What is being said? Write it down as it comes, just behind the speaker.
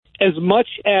as much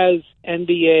as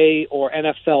NBA or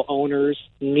NFL owners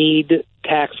need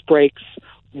tax breaks,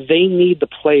 they need the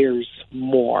players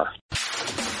more.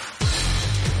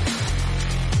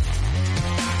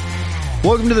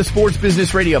 Welcome to the Sports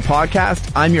Business Radio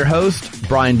Podcast. I'm your host,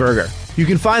 Brian Berger. You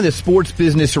can find the Sports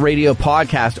Business Radio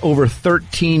Podcast over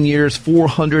 13 years,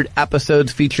 400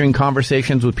 episodes featuring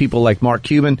conversations with people like Mark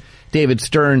Cuban, David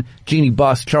Stern, Jeannie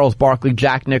Buss, Charles Barkley,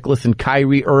 Jack Nicklaus, and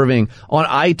Kyrie Irving on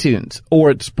iTunes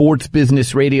or at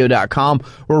sportsbusinessradio.com.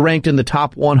 We're ranked in the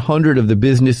top 100 of the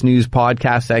business news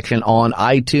podcast section on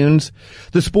iTunes.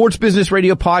 The Sports Business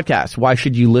Radio Podcast. Why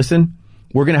should you listen?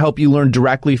 We're going to help you learn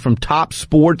directly from top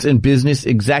sports and business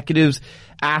executives,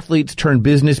 athletes turned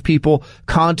business people,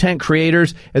 content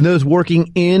creators, and those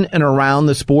working in and around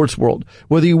the sports world.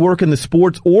 Whether you work in the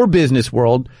sports or business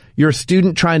world, you're a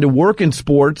student trying to work in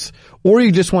sports, or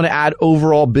you just want to add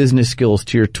overall business skills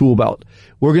to your tool belt.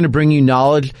 We're going to bring you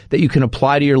knowledge that you can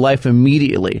apply to your life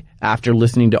immediately after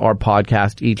listening to our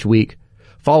podcast each week.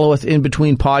 Follow us in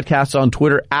between podcasts on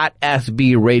Twitter at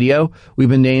SB Radio. We've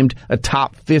been named a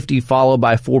top 50 follow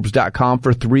by Forbes.com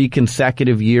for 3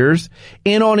 consecutive years,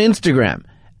 and on Instagram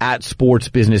at Sports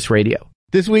Business Radio.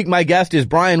 This week, my guest is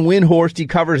Brian Windhorst. He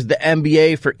covers the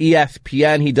NBA for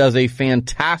ESPN. He does a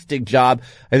fantastic job.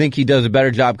 I think he does a better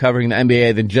job covering the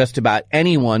NBA than just about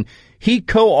anyone. He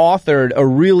co-authored a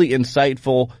really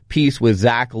insightful piece with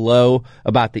Zach Lowe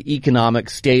about the economic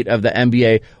state of the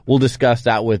NBA. We'll discuss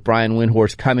that with Brian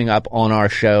Windhorst coming up on our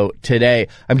show today.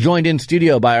 I'm joined in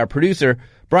studio by our producer,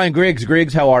 Brian Griggs.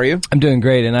 Griggs, how are you? I'm doing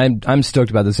great, and I'm stoked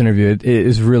about this interview. It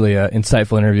is really an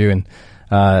insightful interview, and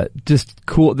just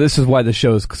cool. This is why the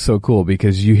show is so cool,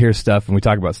 because you hear stuff and we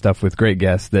talk about stuff with great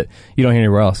guests that you don't hear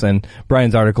anywhere else. And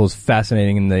Brian's article is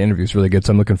fascinating and the interview is really good.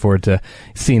 So I'm looking forward to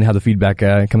seeing how the feedback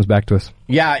comes back to us.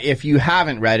 Yeah, if you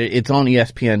haven't read it, it's on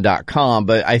ESPN.com.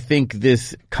 But I think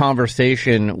this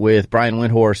conversation with Brian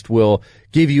Windhorst will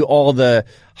give you all the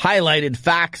highlighted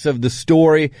facts of the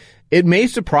story. It may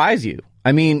surprise you.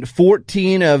 I mean,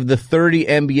 14 of the 30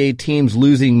 NBA teams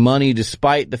losing money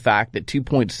despite the fact that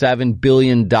 $2.7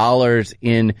 billion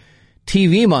in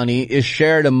TV money is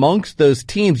shared amongst those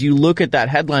teams. You look at that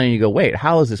headline and you go, wait,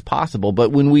 how is this possible?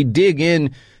 But when we dig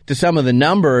in to some of the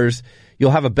numbers, you'll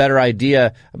have a better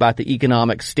idea about the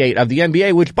economic state of the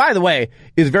NBA, which, by the way,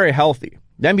 is very healthy.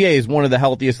 The NBA is one of the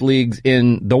healthiest leagues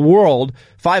in the world.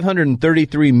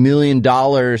 $533 million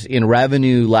in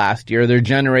revenue last year. They're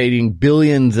generating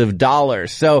billions of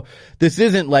dollars. So this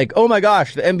isn't like, oh my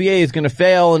gosh, the NBA is going to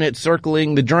fail and it's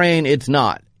circling the drain. It's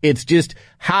not. It's just,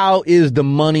 how is the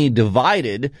money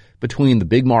divided between the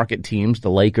big market teams, the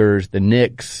Lakers, the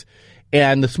Knicks,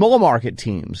 and the small market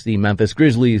teams, the Memphis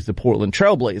Grizzlies, the Portland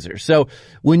Trailblazers. So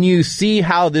when you see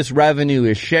how this revenue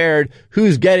is shared,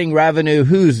 who's getting revenue,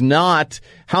 who's not,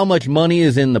 how much money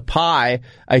is in the pie,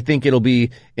 I think it'll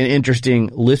be an interesting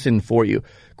listen for you.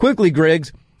 Quickly,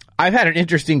 Griggs, I've had an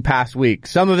interesting past week.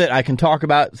 Some of it I can talk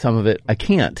about, some of it I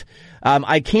can't.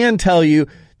 I can tell you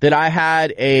that I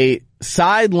had a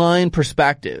sideline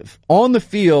perspective on the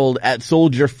field at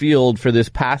Soldier Field for this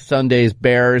past Sunday's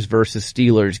Bears versus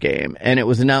Steelers game. And it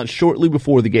was announced shortly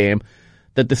before the game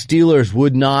that the Steelers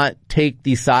would not take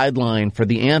the sideline for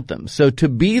the anthem. So to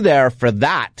be there for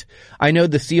that, I know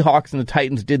the Seahawks and the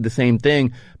Titans did the same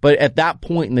thing, but at that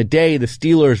point in the day, the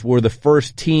Steelers were the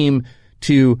first team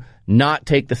to not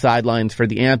take the sidelines for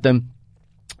the anthem.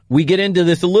 We get into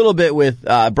this a little bit with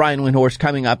Brian Windhorst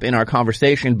coming up in our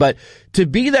conversation, but to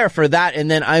be there for that,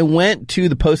 and then I went to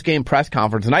the post-game press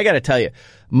conference, and I got to tell you,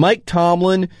 Mike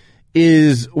Tomlin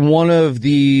is one of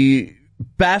the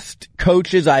best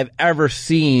coaches I've ever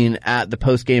seen at the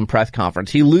post-game press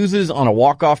conference. He loses on a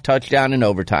walk-off touchdown in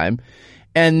overtime,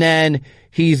 and then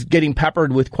he's getting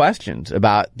peppered with questions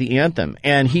about the anthem,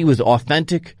 and he was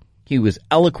authentic, he was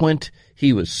eloquent,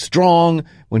 he was strong.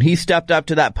 When he stepped up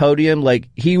to that podium, like,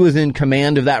 he was in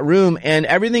command of that room, and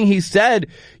everything he said,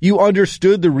 you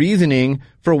understood the reasoning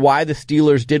for why the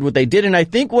Steelers did what they did. And I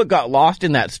think what got lost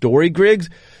in that story, Griggs,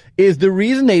 is the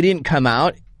reason they didn't come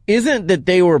out isn't that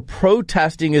they were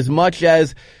protesting as much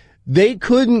as they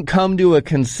couldn't come to a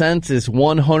consensus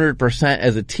 100%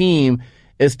 as a team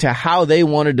as to how they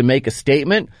wanted to make a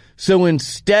statement. So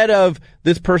instead of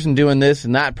this person doing this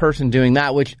and that person doing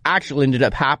that, which actually ended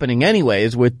up happening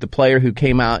anyways with the player who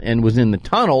came out and was in the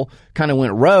tunnel, kind of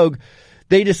went rogue,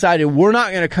 they decided we're not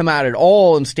going to come out at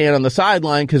all and stand on the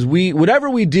sideline because whatever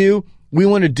we do, we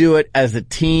want to do it as a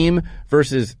team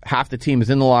versus half the team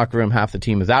is in the locker room, half the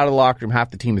team is out of the locker room,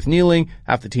 half the team is kneeling,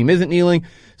 half the team isn't kneeling.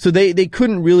 So they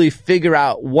couldn't really figure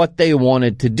out what they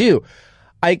wanted to do.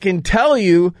 I can tell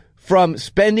you from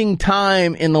spending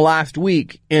time in the last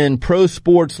week in pro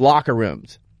sports locker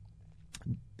rooms,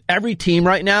 every team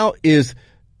right now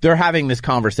they're having this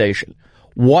conversation.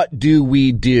 What do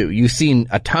we do? You've seen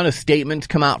a ton of statements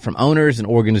come out from owners and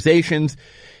organizations.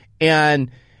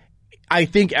 And I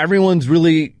think everyone's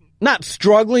really not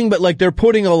struggling, but like they're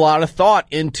putting a lot of thought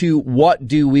into what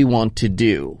do we want to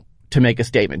do to make a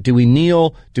statement. Do we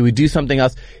kneel? Do we do something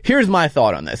else? Here's my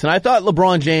thought on this. And I thought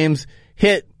LeBron James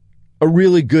hit a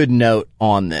really good note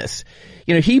on this.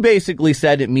 You know, he basically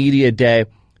said at Media Day,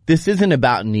 this isn't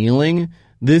about kneeling.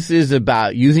 This is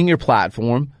about using your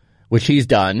platform, which he's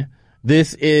done.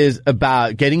 This is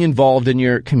about getting involved in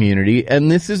your community. And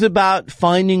this is about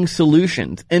finding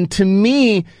solutions. And to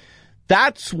me,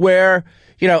 that's where,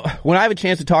 you know, when I have a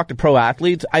chance to talk to pro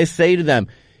athletes, I say to them,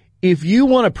 if you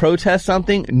want to protest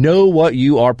something, know what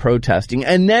you are protesting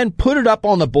and then put it up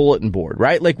on the bulletin board,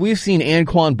 right? Like we've seen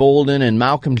Anquan Boldin and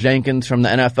Malcolm Jenkins from the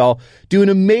NFL do an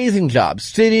amazing job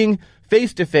sitting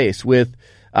face to face with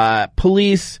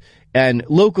police and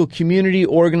local community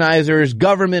organizers,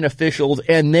 government officials,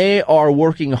 and they are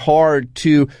working hard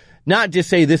to not just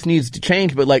say this needs to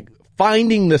change, but like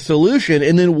finding the solution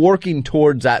and then working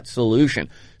towards that solution.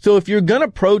 So if you're going to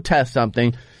protest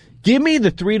something, give me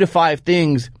the 3 to 5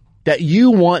 things that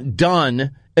you want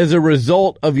done as a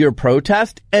result of your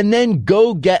protest, and then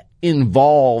go get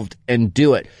involved and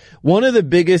do it. One of the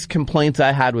biggest complaints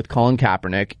I had with Colin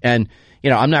Kaepernick, and you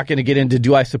know, I'm not going to get into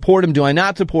do I support him, do I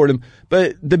not support him,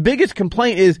 but the biggest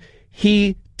complaint is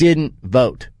he didn't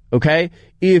vote, okay?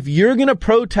 If you're going to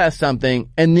protest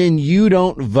something and then you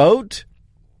don't vote,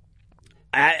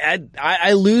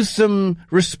 I lose some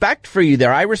respect for you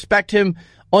there. I respect him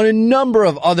on a number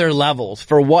of other levels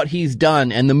for what he's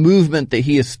done and the movement that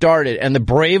he has started and the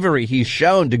bravery he's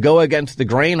shown to go against the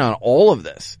grain on all of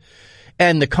this.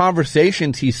 And the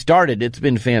conversations he started, it's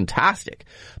been fantastic.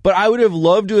 But I would have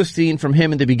loved to have seen from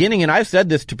him in the beginning, and I've said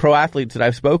this to pro athletes that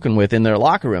I've spoken with in their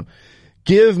locker room,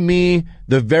 give me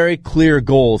the very clear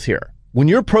goals here. When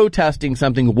you're protesting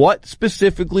something, what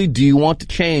specifically do you want to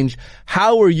change?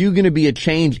 How are you going to be a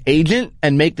change agent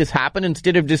and make this happen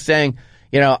instead of just saying,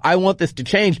 you know, I want this to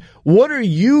change. What are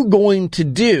you going to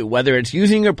do, whether it's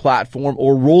using your platform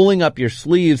or rolling up your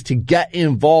sleeves to get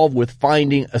involved with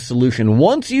finding a solution?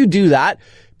 Once you do that,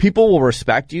 people will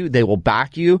respect you, they will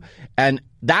back you, and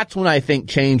that's when I think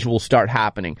change will start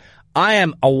happening. I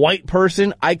am a white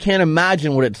person. I can't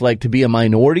imagine what it's like to be a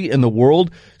minority in the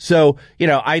world. So, you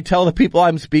know, I tell the people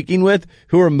I'm speaking with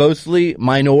who are mostly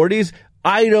minorities,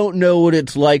 I don't know what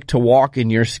it's like to walk in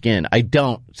your skin. I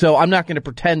don't. So I'm not going to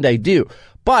pretend I do.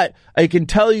 But I can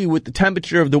tell you with the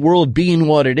temperature of the world being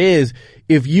what it is,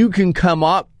 if you can come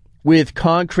up with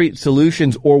concrete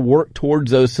solutions or work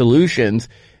towards those solutions,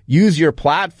 use your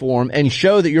platform and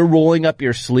show that you're rolling up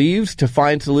your sleeves to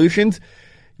find solutions,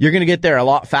 you're going to get there a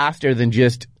lot faster than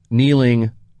just kneeling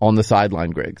on the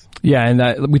sideline, Griggs. Yeah,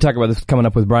 and we talk about this coming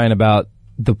up with Brian about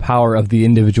the power of the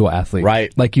individual athlete.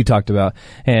 Right. Like you talked about.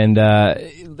 And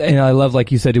I love,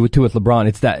 like you said, too, with LeBron,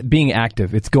 it's that being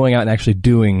active. It's going out and actually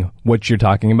doing what you're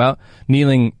talking about.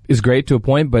 Kneeling is great to a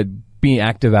point, but being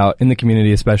active out in the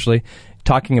community especially,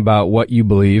 talking about what you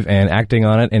believe and acting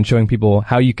on it and showing people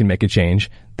how you can make a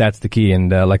change. That's the key.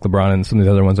 And like LeBron and some of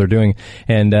the other ones are doing.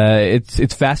 And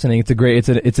it's fascinating.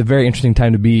 It's a very interesting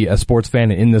time to be a sports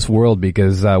fan in this world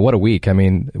because what a week. I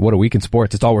mean, what a week in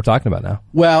sports. It's all we're talking about now.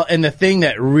 Well, and the thing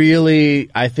that really,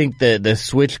 I think the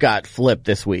switch got flipped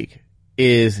this week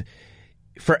is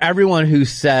for everyone who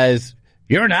says,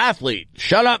 you're an athlete,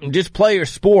 shut up and just play your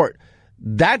sport.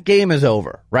 That game is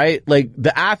over, right? Like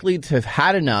the athletes have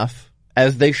had enough,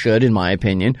 as they should, in my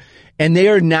opinion. And they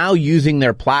are now using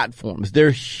their platforms, their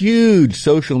huge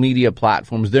social media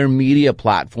platforms, their media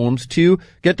platforms to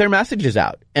get their messages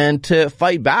out and to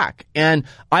fight back. And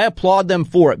I applaud them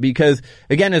for it because,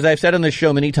 again, as I've said on this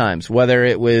show many times, whether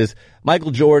it was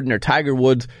Michael Jordan or Tiger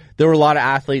Woods, there were a lot of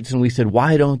athletes and we said,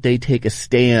 why don't they take a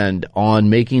stand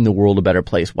on making the world a better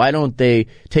place? Why don't they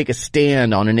take a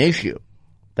stand on an issue?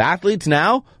 The athletes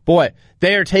now, boy,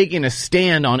 they are taking a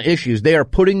stand on issues. They are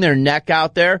putting their neck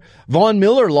out there. Von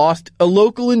Miller lost a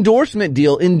local endorsement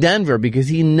deal in Denver because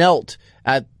he knelt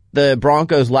at the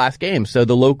Broncos' last game. So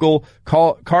the local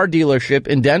car dealership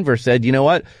in Denver said, you know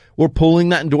what? We're pulling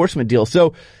that endorsement deal.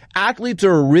 So athletes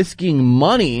are risking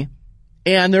money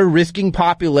and they're risking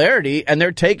popularity and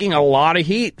they're taking a lot of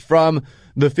heat from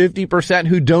the 50%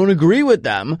 who don't agree with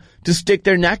them to stick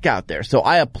their neck out there. So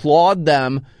I applaud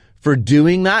them for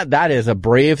doing that. That is a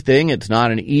brave thing. It's not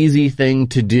an easy thing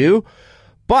to do,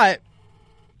 but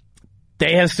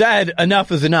they have said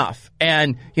enough is enough.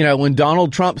 And, you know, when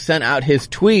Donald Trump sent out his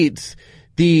tweets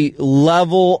the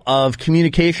level of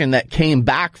communication that came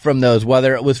back from those,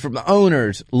 whether it was from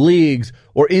owners, leagues,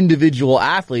 or individual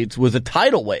athletes, was a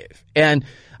tidal wave. And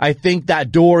I think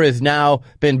that door has now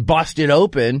been busted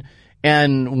open,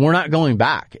 and we're not going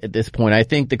back at this point. I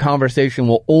think the conversation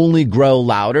will only grow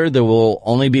louder. There will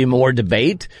only be more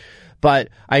debate. But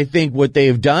I think what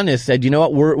they've done is said, you know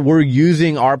what, we're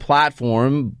using our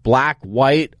platform, black,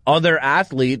 white, other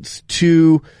athletes,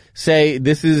 to say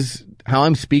this is how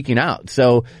I'm speaking out.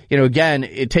 So, again,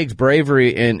 it takes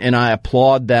bravery, and I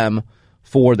applaud them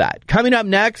for that. Coming up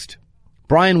next,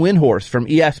 Brian Windhorst from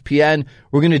ESPN.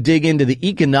 We're going to dig into the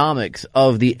economics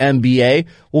of the NBA.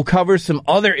 We'll cover some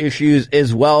other issues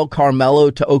as well.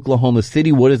 Carmelo to Oklahoma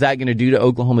City. What is that going to do to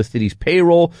Oklahoma City's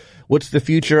payroll? What's the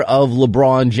future of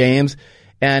LeBron James?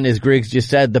 And as Griggs just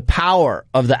said, the power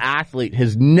of the athlete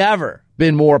has never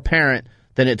been more apparent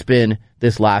than it's been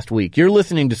this last week. You're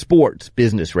listening to Sports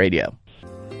Business Radio.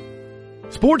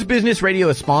 Sports Business Radio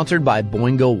is sponsored by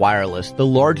Boingo Wireless, the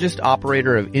largest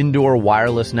operator of indoor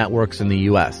wireless networks in the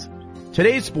U.S.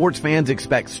 Today's sports fans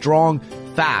expect strong,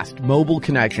 fast, mobile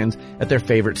connections at their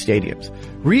favorite stadiums.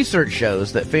 Research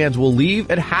shows that fans will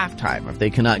leave at halftime if they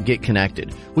cannot get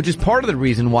connected, which is part of the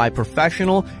reason why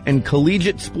professional and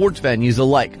collegiate sports venues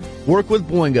alike work with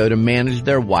Boingo to manage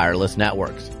their wireless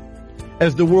networks.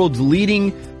 As the world's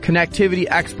leading connectivity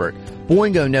expert,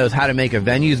 Boingo knows how to make a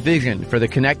venue's vision for the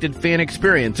connected fan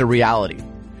experience a reality.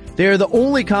 They are the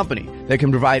only company that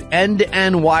can provide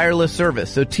end-to-end wireless service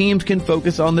so teams can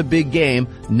focus on the big game,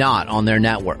 not on their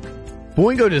network.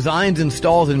 Boingo designs,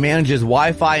 installs, and manages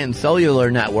Wi-Fi and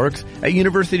cellular networks at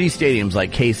university stadiums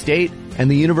like K-State and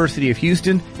the University of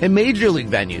Houston, and major league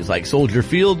venues like Soldier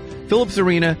Field, Phillips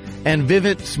Arena, and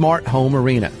Vivint Smart Home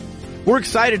Arena. We're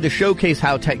excited to showcase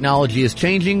how technology is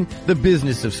changing the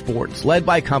business of sports, led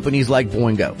by companies like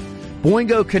Boingo.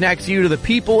 Boingo connects you to the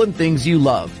people and things you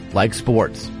love, like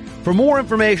sports. For more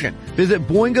information, visit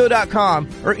Boingo.com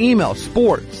or email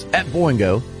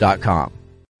sports@Boingo.com.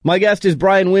 My guest is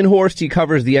Brian Windhorst. He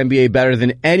covers the NBA better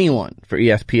than anyone for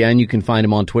ESPN. You can find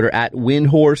him on Twitter at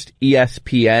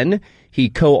WindhorstESPN. He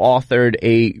co-authored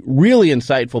a really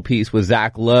insightful piece with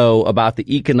Zach Lowe about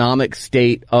the economic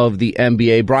state of the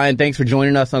NBA. Brian, thanks for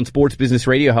joining us on Sports Business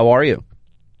Radio. How are you?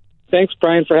 Thanks,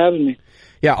 Brian, for having me.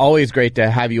 Yeah, always great to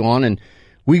have you on. And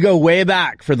we go way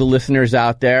back for the listeners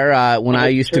out there. When I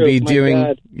used to be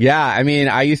doing,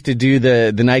 I used to do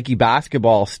the Nike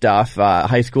basketball stuff,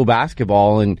 high school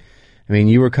basketball. And I mean,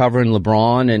 you were covering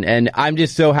LeBron, and I'm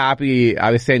just so happy.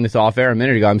 I was saying this off air a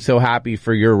minute ago. I'm so happy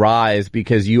for your rise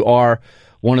because you are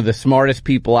one of the smartest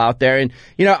people out there. And,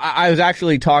 I was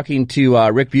actually talking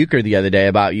to Rick Bucher the other day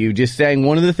about you, just saying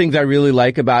one of the things I really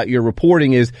like about your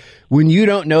reporting is when you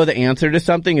don't know the answer to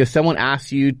something, if someone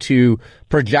asks you to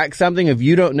project something, if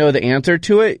you don't know the answer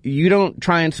to it, you don't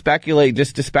try and speculate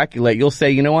just to speculate. You'll say,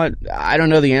 you know what, I don't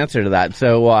know the answer to that.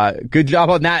 So good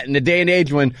job on that. In the day and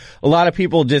age when a lot of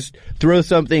people just throw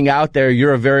something out there,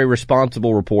 you're a very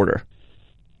responsible reporter.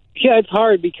 Yeah, it's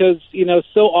hard because,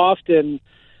 so often,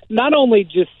 not only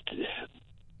just,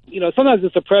 sometimes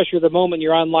it's the pressure the moment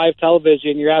you're on live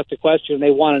television, you're asked a question and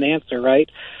they want an answer, right?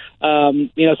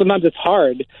 Sometimes it's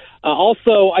hard.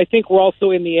 Also, I think we're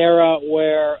also in the era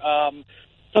where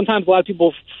sometimes a lot of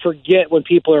people forget when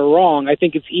people are wrong. I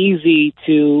think it's easy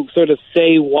to sort of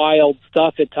say wild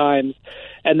stuff at times,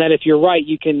 and then if you're right,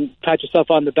 you can pat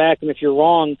yourself on the back, and if you're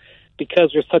wrong,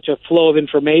 because there's such a flow of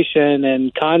information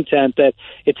and content that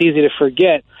it's easy to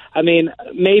forget. I mean,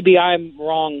 maybe I'm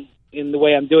wrong in the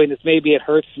way I'm doing this. Maybe it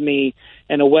hurts me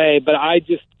in a way, but I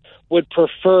just would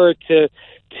prefer to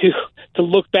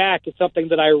look back at something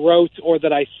that I wrote or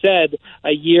that I said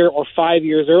a year or 5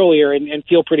 years earlier and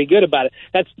feel pretty good about it.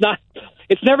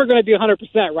 It's never going to be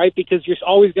 100%, right? Because you're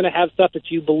always going to have stuff that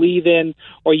you believe in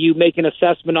or you make an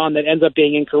assessment on that ends up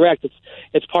being incorrect.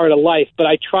 It's part of life, but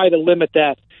I try to limit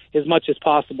that as much as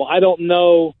possible. I don't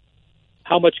know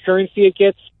how much currency it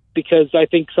gets because I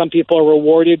think some people are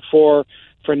rewarded for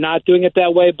not doing it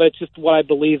that way, but it's just what I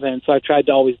believe in, so I've tried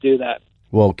to always do that.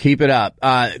 Well, keep it up.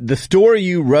 The story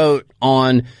you wrote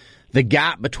on the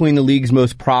gap between the league's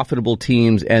most profitable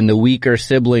teams and the weaker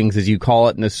siblings, as you call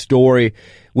it in the story,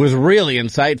 was really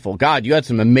insightful. God, you had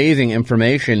some amazing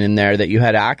information in there that you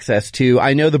had access to.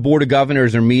 I know the Board of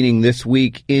Governors are meeting this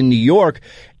week in New York,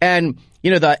 and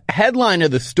the headline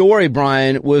of the story,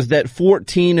 Brian, was that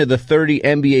 14 of the 30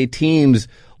 NBA teams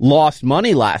lost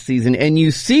money last season. And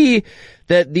you see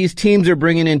that these teams are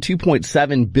bringing in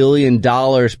 $2.7 billion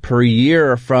per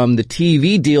year from the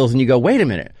TV deals. And you go, wait a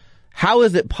minute, how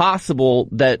is it possible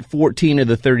that 14 of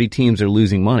the 30 teams are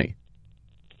losing money?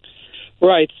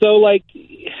 Right. So,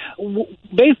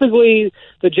 basically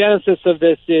the genesis of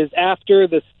this is after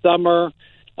the summer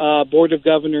Board of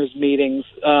Governors meetings,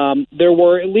 there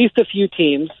were at least a few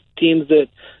teams that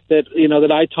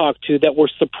I talked to that were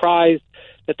surprised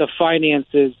that the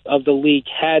finances of the league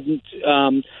hadn't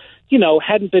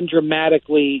been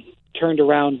dramatically turned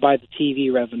around by the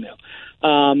TV revenue.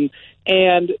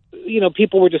 And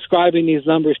people were describing these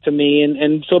numbers to me,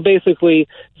 and so basically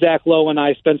Zach Lowe and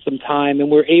I spent some time, and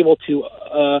we were able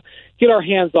to get our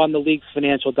hands on the league's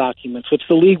financial documents, which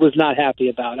the league was not happy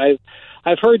about.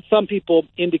 I've heard some people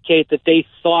indicate that they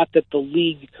thought that the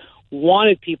league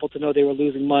wanted people to know they were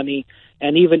losing money,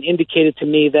 and even indicated to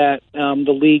me that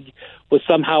the league was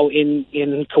somehow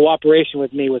in cooperation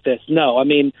with me with this. No, I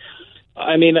don't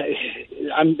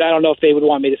know if they would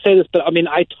want me to say this, but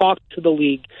I talked to the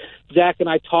league. Zach and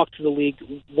I talked to the league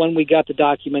when we got the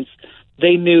documents.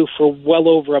 They knew for well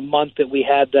over a month that we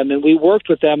had them, and we worked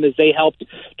with them as they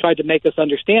tried to make us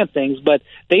understand things, but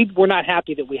they were not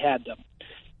happy that we had them.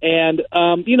 And,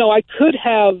 I could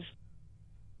have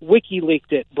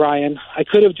WikiLeaked it, Brian. I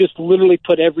could have just literally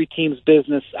put every team's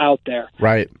business out there.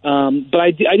 Right. But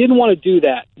I didn't want to do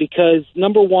that because,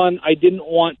 number one, I didn't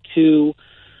want to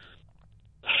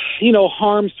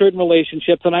harm certain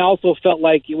relationships, and I also felt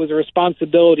like it was a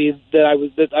responsibility that I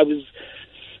was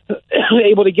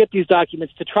able to get these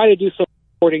documents to try to do some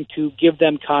reporting to give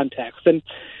them context. And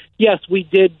yes, we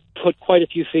did put quite a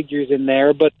few figures in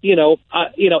there, but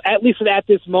at least at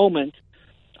this moment,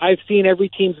 I've seen every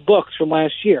team's books from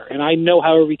last year, and I know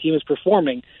how every team is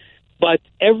performing. But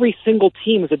every single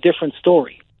team is a different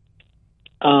story.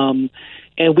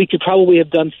 And we could probably have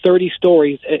done 30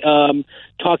 stories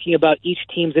talking about each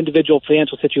team's individual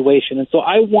financial situation. And so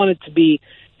I wanted to be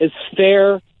as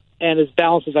fair and as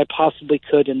balanced as I possibly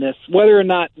could in this. Whether or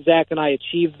not Zach and I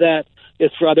achieved that is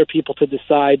for other people to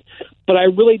decide. But I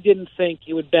really didn't think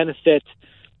it would benefit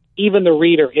even the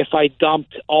reader if I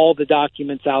dumped all the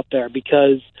documents out there,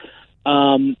 because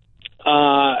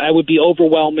I would be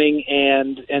overwhelming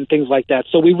and things like that.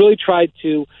 So we really tried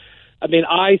to.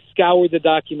 I scoured the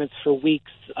documents for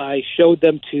weeks. I showed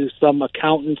them to some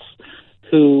accountants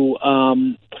who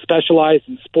specialize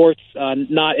in sports,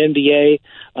 not NBA,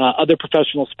 other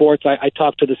professional sports. I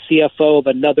talked to the CFO of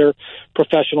another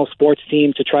professional sports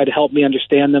team to try to help me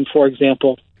understand them, for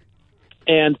example.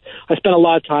 And I spent a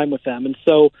lot of time with them. And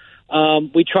so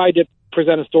we tried to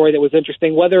present a story that was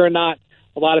interesting. Whether or not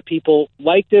a lot of people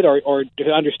liked it or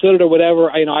understood it or whatever,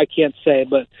 I can't say.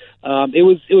 But it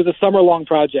was a summer-long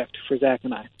project for Zach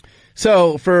and I.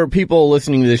 So for people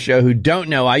listening to this show who don't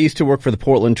know, I used to work for the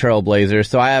Portland Trail Blazers,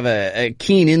 so I have a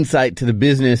keen insight to the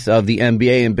business of the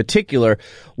NBA in particular.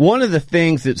 One of the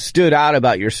things that stood out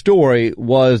about your story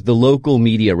was the local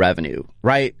media revenue,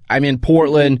 right?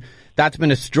 Portland, that's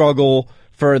been a struggle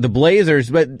for the Blazers,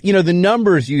 but, the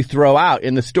numbers you throw out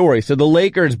in the story. So the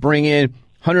Lakers bring in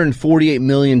 $148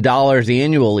 million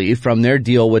annually from their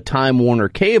deal with Time Warner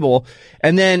Cable.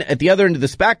 And then at the other end of the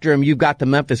spectrum, you've got the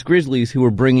Memphis Grizzlies who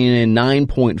are bringing in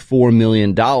 $9.4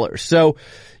 million. So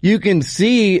you can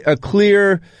see a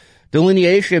clear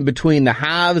delineation between the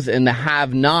haves and the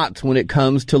have-nots when it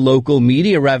comes to local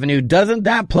media revenue. Doesn't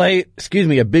that play,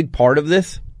 a big part of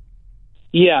this?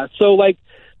 Yeah. So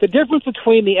the difference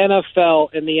between the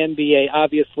NFL and the NBA,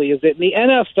 obviously, is that in the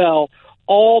NFL,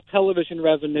 all television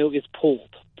revenue is pooled.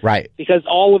 Right. Because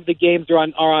all of the games are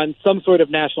on some sort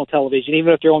of national television,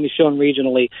 even if they're only shown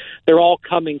regionally. They're all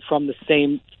coming from the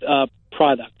same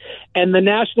product. And the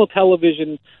national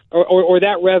television or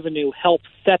that revenue helps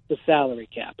set the salary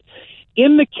cap.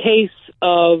 In the case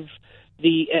of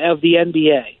the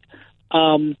NBA,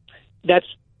 that's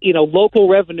local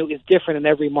revenue is different in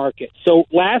every market. So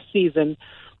last season,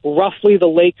 roughly the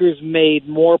Lakers made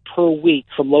more per week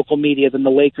from local media than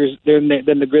the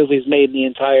Grizzlies made in the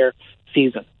entire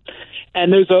season.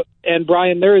 And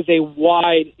Brian, there is a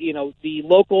wide, the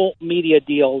local media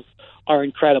deals are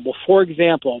incredible. For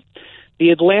example, the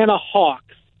Atlanta Hawks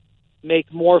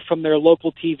make more from their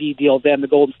local TV deal than the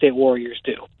Golden State Warriors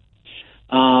do.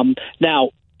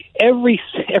 Now, every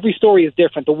story is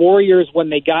different. The Warriors, when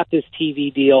they got this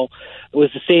TV deal, it was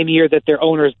the same year that their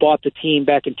owners bought the team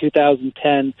back in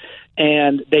 2010,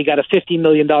 and they got a $50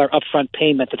 million upfront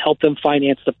payment that helped them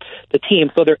finance the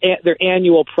team. So their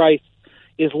annual price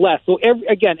is less. So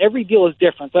every deal is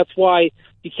different. That's why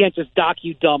you can't just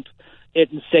dump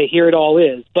it and say here it all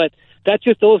is. But that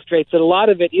just illustrates that a lot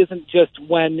of it isn't just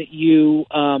when you.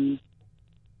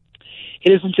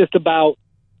 It isn't just about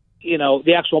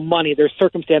the actual money. There's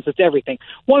circumstances to everything.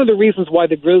 One of the reasons why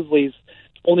the Grizzlies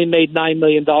only made $9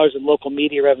 million in local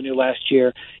media revenue last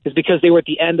year is because they were at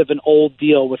the end of an old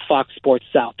deal with Fox Sports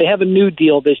South. They have a new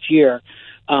deal this year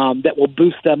that will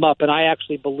boost them up. And I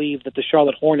actually believe that the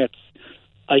Charlotte Hornets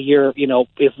a year,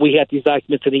 if we had these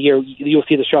documents in a year, you'll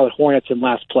see the Charlotte Hornets in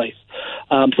last place.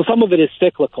 So some of it is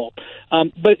cyclical.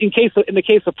 But in the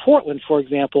case of Portland, for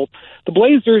example, the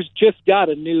Blazers just got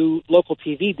a new local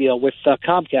TV deal with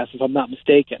Comcast, if I'm not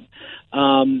mistaken.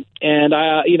 And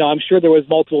I'm sure there was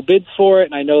multiple bids for it,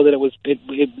 and I know that it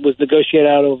was negotiated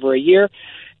out over a year.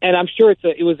 And I'm sure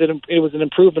it was an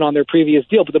improvement on their previous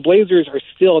deal. But the Blazers are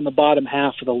still in the bottom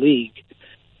half of the league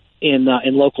in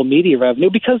local media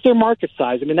revenue because their market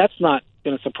size. I mean, that's not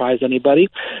going to surprise anybody.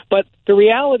 But the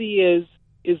reality is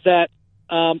that,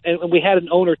 and we had an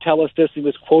owner tell us this, he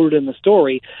was quoted in the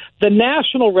story, the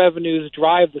national revenues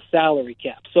drive the salary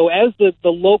cap. So as the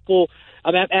local,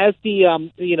 as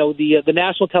the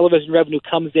national television revenue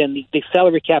comes in, the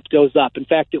salary cap goes up. In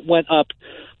fact, it went up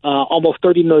almost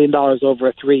 $30 million over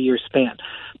a 3-year span.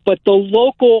 But the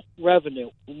local revenue,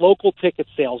 local ticket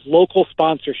sales, local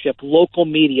sponsorship, local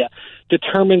media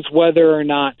determines whether or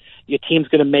not your team's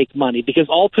going to make money. Because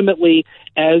ultimately,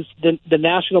 as the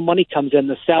national money comes in,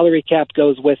 the salary cap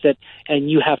goes with it, and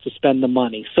you have to spend the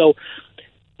money. So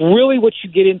really what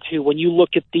you get into when you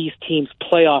look at these teams'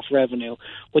 playoff revenue,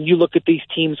 when you look at these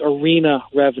teams' arena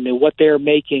revenue, what they're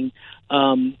making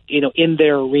in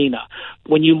their arena.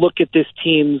 When you look at this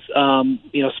team's,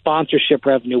 sponsorship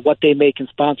revenue, what they make in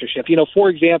sponsorship. For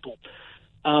example,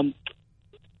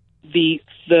 the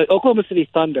Oklahoma City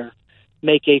Thunder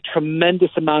make a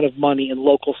tremendous amount of money in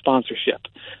local sponsorship,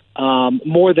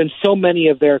 more than so many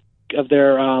of their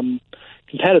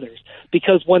competitors.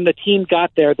 Because when the team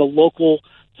got there, the local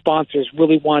sponsors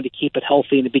really wanted to keep it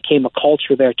healthy, and it became a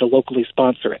culture there to locally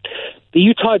sponsor it. The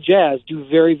Utah Jazz do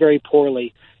very, very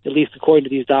poorly, at least according to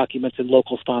these documents, in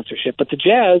local sponsorship. But the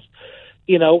Jazz,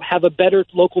 have a better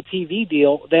local TV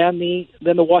deal than the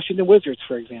Washington Wizards,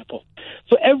 for example.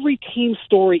 So every team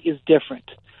story is different.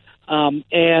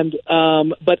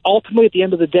 But ultimately, at the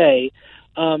end of the day,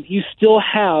 you still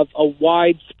have a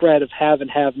wide spread of have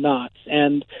and have-nots.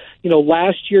 And,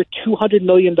 last year, $200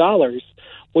 million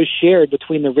was shared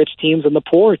between the rich teams and the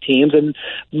poorer teams, and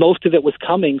most of it was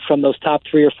coming from those top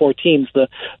 3 or 4 teams, the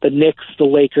Knicks, the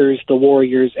Lakers, the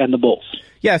Warriors, and the Bulls.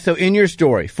 Yeah, so in your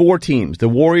story, 4 teams, the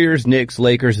Warriors, Knicks,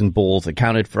 Lakers, and Bulls,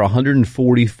 accounted for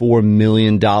 $144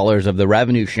 million of the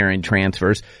revenue sharing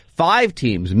transfers. 5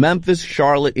 teams, Memphis,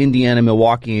 Charlotte, Indiana,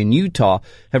 Milwaukee, and Utah,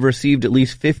 have received at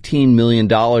least $15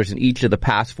 million in each of the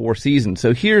past 4 seasons.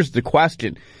 So here's the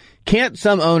question. Can't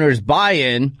some owners buy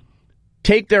in,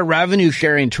 take their revenue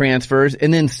sharing transfers,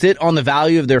 and then sit on the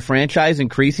value of their franchise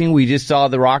increasing? We just saw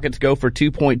the Rockets go for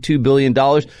 $2.2 billion.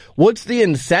 What's the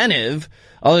incentive,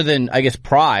 other than, I guess,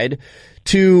 pride,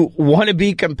 to want to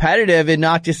be competitive and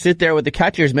not just sit there with the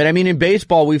catcher's mitt? I mean, in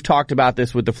baseball, we've talked about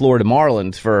this with the Florida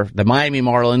Marlins, for the Miami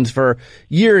Marlins, for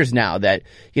years now, that,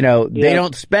 they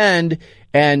don't spend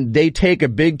and they take a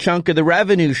big chunk of the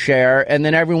revenue share, and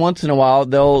then every once in a while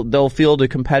they'll field a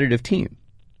competitive team.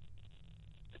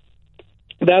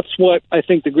 That's what I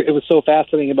think it was so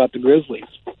fascinating about the Grizzlies.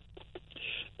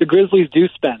 The Grizzlies do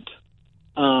spend.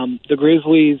 The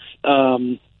Grizzlies,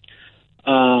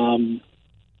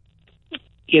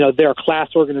 they're a class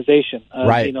organization.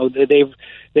 Right.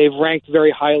 They've ranked very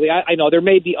highly. I know there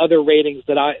may be other ratings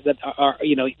that are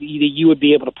you would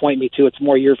be able to point me to. It's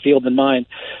more your field than mine,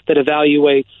 that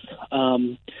evaluates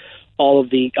all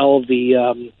of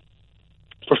the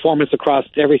performance across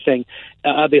everything.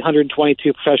 The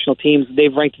 122 professional teams,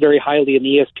 they've ranked very highly in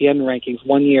the ESPN rankings.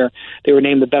 One year, they were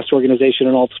named the best organization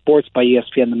in all sports by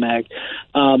ESPN, the mag.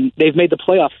 They've made the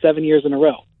playoffs 7 years in a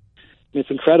row. I mean,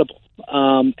 it's incredible.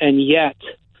 And yet,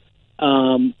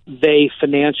 they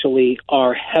financially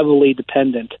are heavily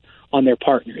dependent on their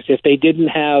partners. If they didn't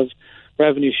have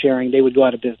revenue sharing, they would go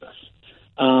out of business.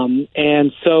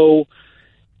 And so,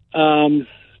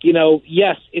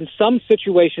 yes, in some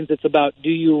situations it's about, do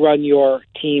you run your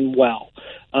team well?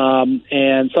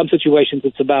 And some situations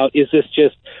it's about,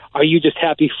 are you just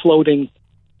happy floating?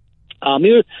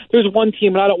 There's one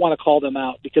team, and I don't want to call them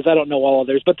out because I don't know all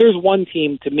others, but there's one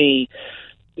team to me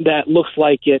that looks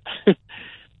like it,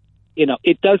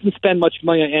 it doesn't spend much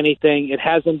money on anything.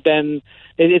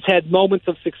 It's had moments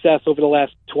of success over the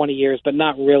last 20 years, but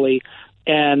not really.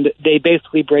 And they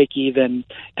basically break even,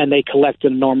 and they collect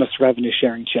an enormous revenue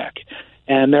sharing check.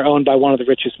 And they're owned by one of the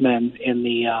richest men in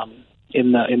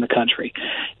the country.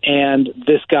 And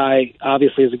this guy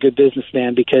obviously is a good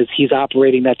businessman because he's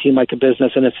operating that team like a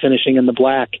business, and it's finishing in the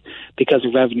black because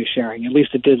of revenue sharing. At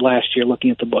least it did last year, looking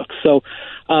at the books. So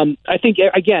I think,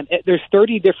 again, there's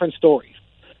 30 different stories.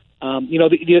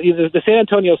 The San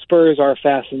Antonio Spurs are a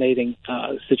fascinating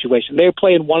situation. They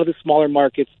play in one of the smaller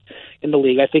markets in the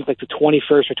league. I think like the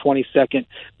 21st or 22nd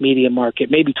media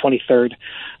market, maybe 23rd.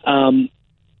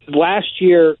 Last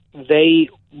year, they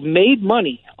made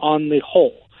money on the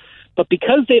whole, but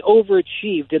because they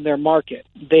overachieved in their market,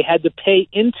 they had to pay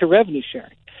into revenue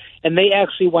sharing, and they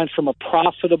actually went from a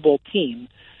profitable team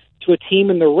to a team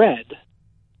in the red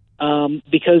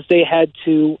because they had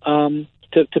to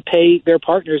pay their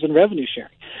partners in revenue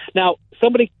sharing. Now,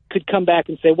 somebody could come back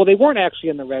and say, well, they weren't actually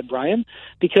in the red, Brian,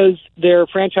 because their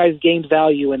franchise gained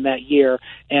value in that year,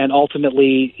 and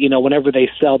ultimately, whenever they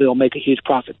sell, they'll make a huge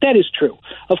profit. That is true.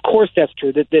 Of course that's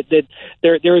true, that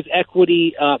there is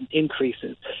equity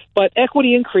increases. But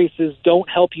equity increases don't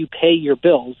help you pay your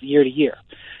bills year to year.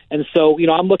 And so,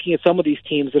 I'm looking at some of these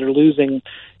teams that are losing,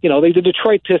 the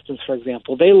Detroit Pistons, for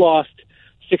example. They lost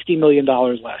 $60 million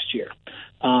last year.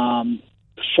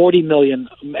 $40 million,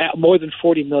 more than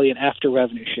 $40 million after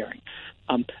revenue sharing.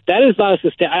 That is not a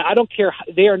sustainable. I don't care.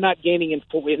 They are not gaining in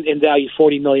value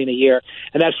 $40 million a year,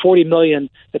 and that $40 million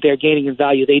that they're gaining in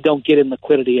value, they don't get in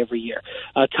liquidity every year.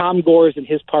 Tom Gores and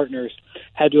his partners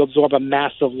had to absorb a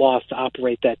massive loss to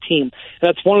operate that team. And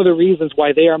that's one of the reasons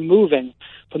why they are moving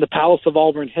from the Palace of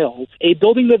Auburn Hills, a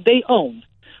building that they own,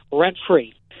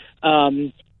 rent-free,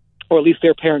 or at least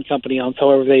their parent company owns.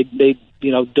 However, they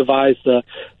devise the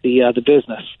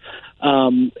business,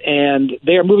 and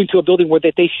they are moving to a building where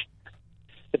that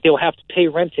they'll have to pay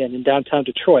rent in downtown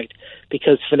Detroit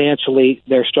because financially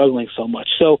they're struggling so much.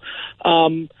 So,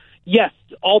 yes,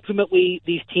 ultimately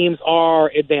these teams are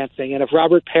advancing, and if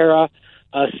Robert Pera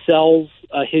sells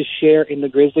his share in the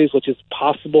Grizzlies, which is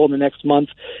possible in the next month,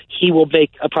 he will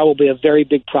make probably a very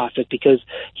big profit because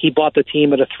he bought the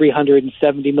team at a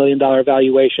 $370 million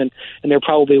valuation, and they're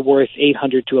probably worth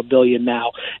 $800 to $1 billion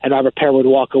now. And Robert Pera would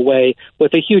walk away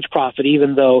with a huge profit,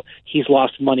 even though he's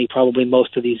lost money probably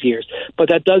most of these years. But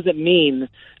that doesn't mean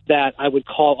that I would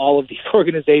call all of these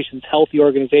organizations healthy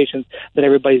organizations that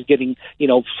everybody's getting,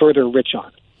 further rich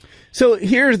on. So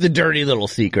here's the dirty little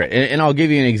secret, and I'll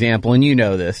give you an example, and you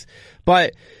know this.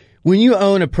 But when you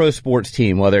own a pro sports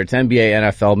team, whether it's NBA,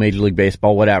 NFL, Major League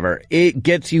Baseball, whatever, it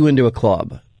gets you into a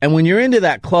club. And when you're into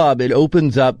that club, it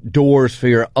opens up doors for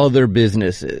your other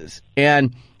businesses.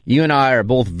 And you and I are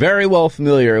both very well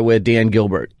familiar with Dan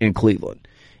Gilbert in Cleveland.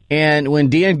 And when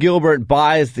Dan Gilbert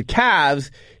buys the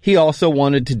Cavs, he also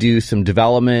wanted to do some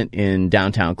development in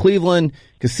downtown Cleveland,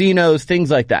 casinos, things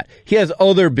like that. He has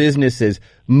other businesses.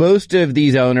 Most of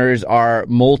these owners are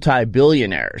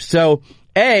multi-billionaires. So,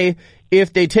 A,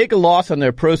 if they take a loss on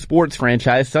their pro sports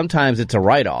franchise, sometimes it's a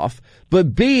write-off.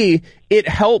 But B, it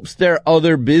helps their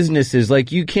other businesses.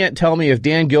 Like, you can't tell me if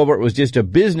Dan Gilbert was just a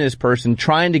business person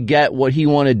trying to get what he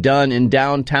wanted done in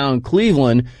downtown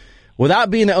Cleveland, without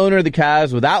being the owner of the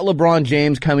Cavs, without LeBron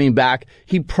James coming back,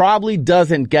 he probably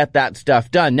doesn't get that stuff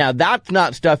done. Now, that's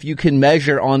not stuff you can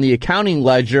measure on the accounting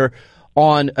ledger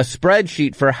on a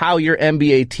spreadsheet for how your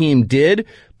NBA team did,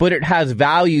 but it has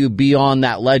value beyond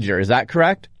that ledger. Is that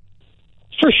correct?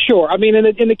 For sure. I mean,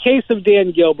 in the case of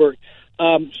Dan Gilbert,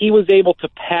 he was able to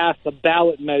pass a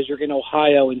ballot measure in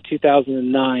Ohio in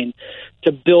 2009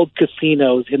 to build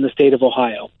casinos in the state of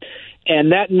Ohio.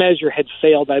 And that measure had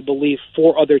failed, I believe,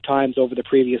 4 other times over the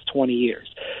previous 20 years.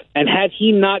 And had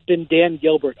he not been Dan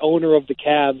Gilbert, owner of the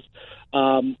Cavs,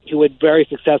 who was very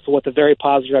successful with a very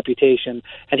positive reputation,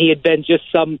 and he had been just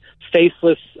some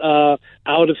faceless,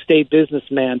 out-of-state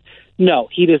businessman, no,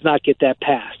 he does not get that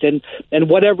passed. And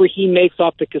whatever he makes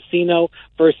off the casino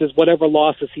versus whatever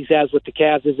losses he has with the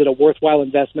Cavs, is it a worthwhile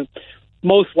investment?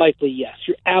 Most likely, yes.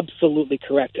 You're absolutely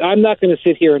correct. I'm not going to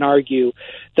sit here and argue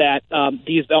that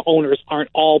these owners aren't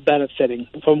all benefiting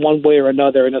from one way or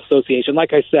another in association.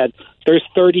 Like I said, there's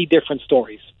 30 different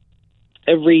stories.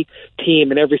 Every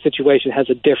team and every situation has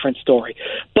a different story.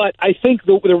 But I think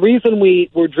the reason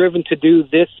we were driven to do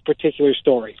this particular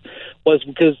story was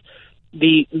because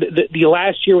the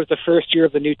last year was the first year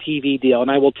of the new TV deal. And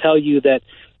I will tell you that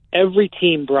every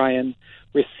team, Brian,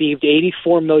 received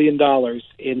 $84 million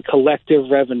in collective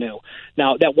revenue.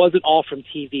 Now, that wasn't all from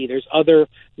TV. There's other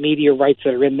media rights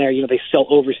that are in there. They sell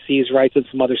overseas rights and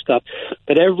some other stuff.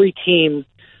 But every team,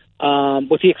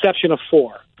 with the exception of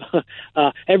 4,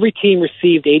 every team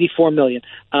received $84 million.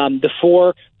 The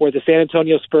 4 were the San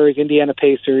Antonio Spurs, Indiana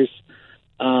Pacers,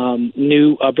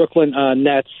 Brooklyn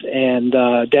Nets, and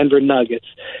Denver Nuggets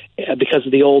because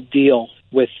of the old deal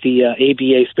with the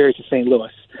ABA Spirits of St.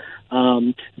 Louis.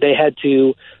 They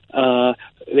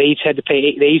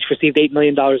each received $8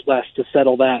 million less to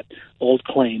settle that old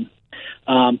claim.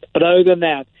 But other than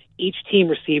that, each team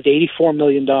received $84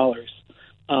 million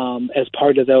as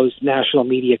part of those national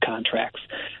media contracts.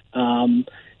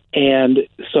 And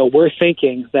so we're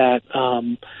thinking that,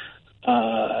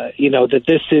 that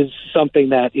this is something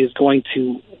that is going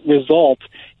to result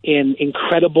in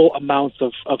incredible amounts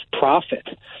of profit,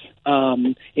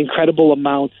 incredible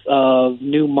amounts of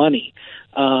new money.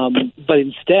 But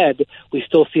instead, we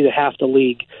still see that half the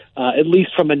league, at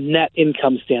least from a net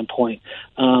income standpoint,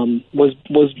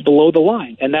 was below the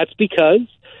line. And that's because,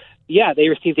 they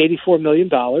received $84 million,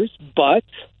 but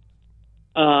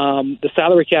the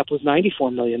salary cap was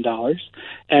 $94 million,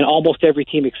 and almost every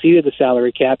team exceeded the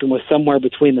salary cap and was somewhere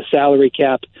between the salary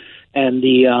cap and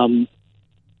the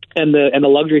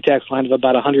luxury tax line of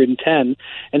about 110.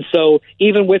 And so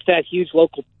even with that huge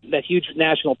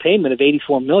national payment of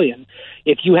 $84 million,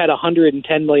 if you had a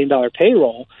 $110 million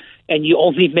payroll and you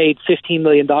only made $15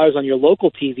 million on your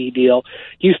local TV deal,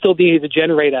 you still needed to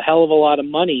generate a hell of a lot of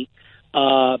money.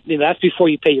 That's before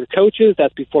you pay your coaches.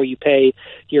 That's before you pay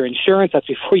your insurance. That's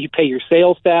before you pay your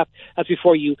sales staff. That's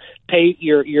before you pay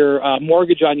your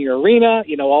mortgage on your arena.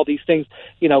 All these things.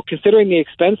 Considering the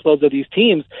expense loads of these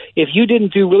teams, if you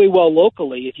didn't do really well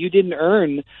locally, if you didn't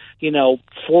earn, $40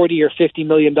 or $50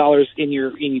 million in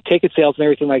your ticket sales and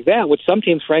everything like that, which some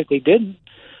teams frankly didn't,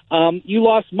 you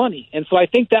lost money. And so I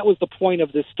think that was the point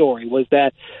of this story, was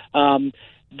that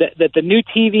that the new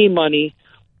TV money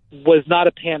was not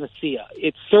a panacea.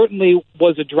 It certainly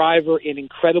was a driver in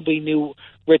incredibly new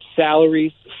rich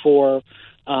salaries for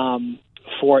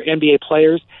NBA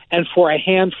players, and for a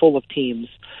handful of teams,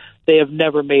 they have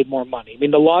never made more money. I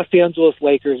mean, the Los Angeles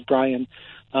Lakers, Brian,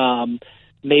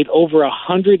 made over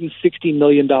 $160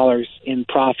 million in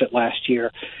profit last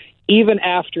year, even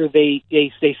after they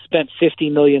spent $50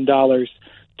 million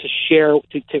to share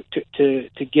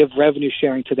to give revenue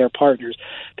sharing to their partners.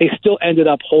 They still ended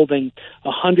up holding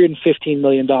 $115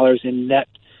 million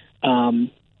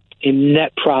in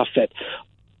net profit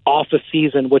off a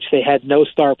season which they had no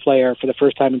star player for the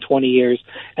first time in 20 years,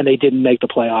 and they didn't make the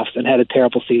playoffs and had a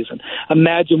terrible season.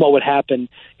 Imagine what would happen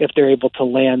if they're able to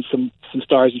land some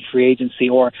stars in free agency,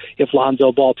 or if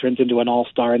Lonzo Ball turns into an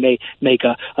all-star and they make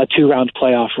a two-round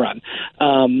playoff run.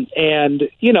 And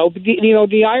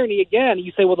the irony again,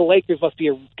 you say, well, the Lakers must be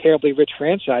a terribly rich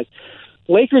franchise.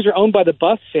 Lakers are owned by the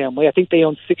Buss family. I think they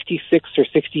own 66 or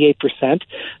 68%.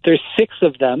 There's 6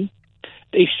 of them.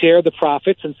 They share the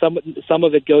profits, and some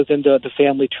of it goes into the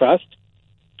family trust.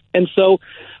 And so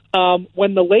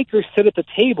when the Lakers sit at the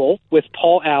table with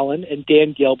Paul Allen and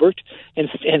Dan Gilbert and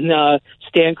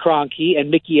Stan Kroenke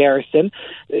and Mickey Arison,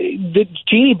 the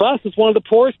Jeannie Buss is one of the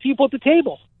poorest people at the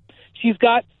table. She's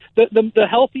got the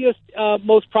healthiest,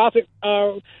 most profit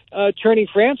churning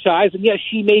franchise, and yes,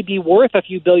 she may be worth a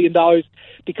few $1 billion,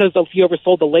 because if you ever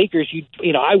sold the Lakers,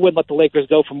 I wouldn't let the Lakers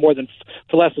go for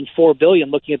less than $4 billion.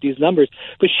 Looking at these numbers,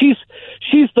 but she's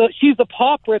the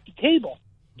pauper at the table.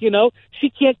 She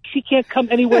can't come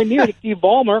anywhere near to Steve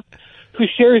Ballmer, who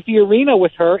shares the arena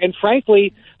with her. And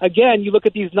frankly, again, you look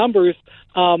at these numbers,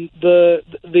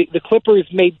 the Clippers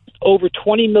made over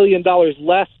 $20 million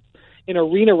less in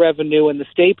arena revenue in the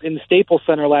Staples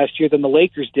Center last year than the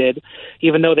Lakers did,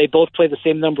 even though they both played the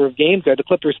same number of games there. The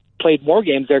Clippers played more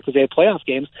games there because they had playoff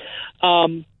games. Now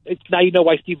you know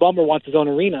why Steve Ballmer wants his own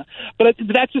arena. But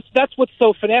that's what's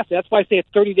so fantastic. That's why I say it's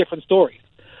 30 different stories.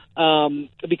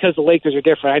 Because the Lakers are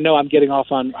different. I know I'm getting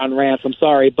off on rants. I'm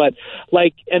sorry, but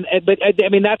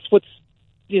that's what's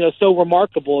so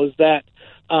remarkable, is that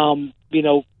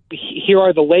here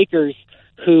are the Lakers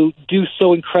who do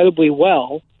so incredibly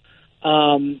well,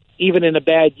 even in a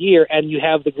bad year, and you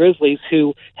have the Grizzlies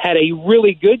who had a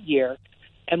really good year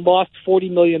and lost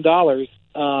 $40 million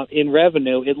in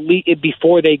revenue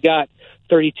before they got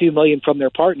 $32 million from their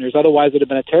partners. Otherwise, it would have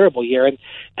been a terrible year,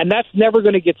 and that's never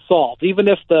going to get solved. Even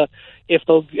if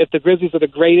the Grizzlies are the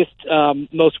greatest,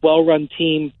 most well-run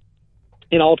team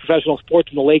in all professional sports,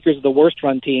 and the Lakers are the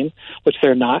worst-run team, which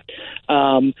they're not,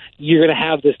 you're going to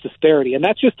have this disparity, and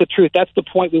that's just the truth. That's the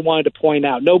point we wanted to point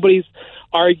out. Nobody's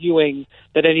arguing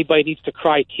that anybody needs to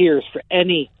cry tears for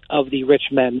any of the rich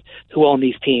men who own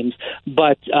these teams,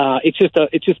 but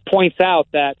it just points out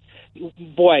that,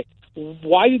 boy,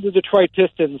 why did the Detroit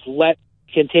Pistons let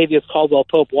Kentavious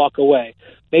Caldwell-Pope walk away?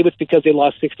 Maybe it's because they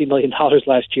lost $60 million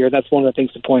last year. That's one of the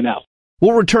things to point out.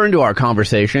 We'll return to our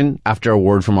conversation after a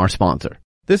word from our sponsor.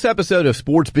 This episode of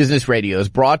Sports Business Radio is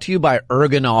brought to you by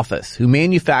Ergon Office, who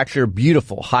manufacture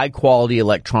beautiful, high-quality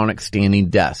electronic standing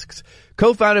desks.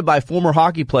 Co-founded by former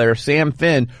hockey player Sam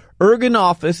Finn, Ergon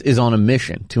Office is on a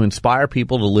mission to inspire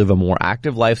people to live a more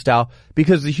active lifestyle,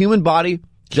 because the human body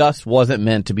just wasn't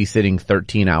meant to be sitting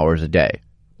 13 hours a day.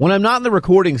 When I'm not in the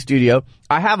recording studio,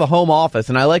 I have a home office,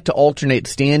 and I like to alternate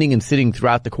standing and sitting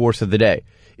throughout the course of the day.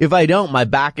 If I don't, my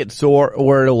back gets sore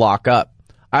or it'll lock up.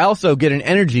 I also get an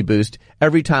energy boost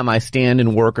every time I stand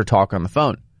and work or talk on the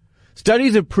phone.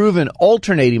 Studies have proven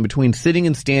alternating between sitting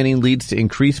and standing leads to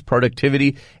increased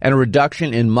productivity and a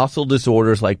reduction in muscle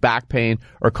disorders like back pain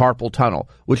or carpal tunnel,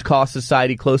 which cost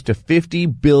society close to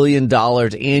 $50 billion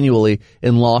annually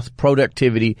in lost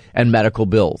productivity and medical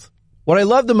bills. What I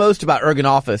love the most about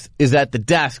Ergonomix is that the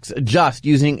desks adjust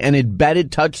using an embedded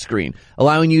touchscreen,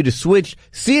 allowing you to switch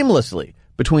seamlessly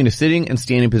between a sitting and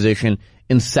standing position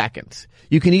in seconds.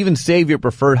 You can even save your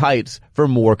preferred heights for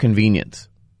more convenience.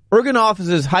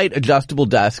 Ergonomix's height adjustable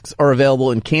desks are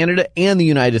available in Canada and the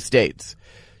United States.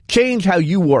 Change how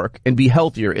you work and be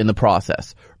healthier in the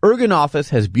process.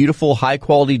 Ergonomix has beautiful,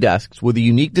 high-quality desks with a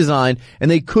unique design,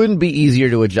 and they couldn't be easier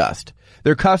to adjust.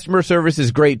 Their customer service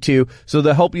is great too, so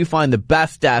they'll help you find the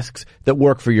best desks that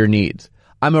work for your needs.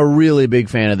 I'm a really big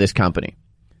fan of this company.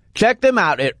 Check them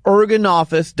out at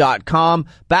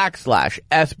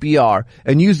ergonomix.com/SBR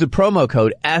and use the promo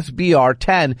code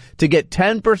SBR10 to get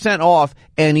 10% off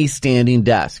any standing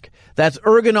desk. That's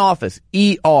Ergonomix,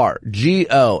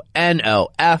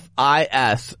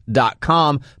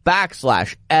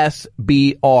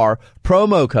 ERGONOFIS.com/SBR,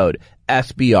 promo code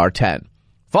SBR10.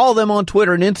 Follow them on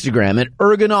Twitter and Instagram at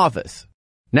Ergonomix.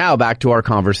 Now back to our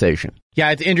conversation.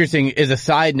 Yeah, it's interesting. As a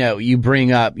side note, you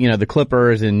bring up, the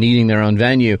Clippers and needing their own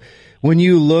venue. When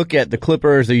you look at the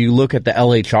Clippers or you look at the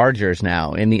LA Chargers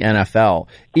now in the NFL,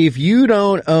 if you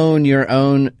don't own your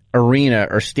own arena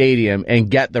or stadium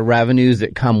and get the revenues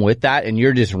that come with that and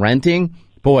you're just renting,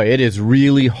 boy, it is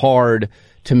really hard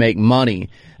to make money.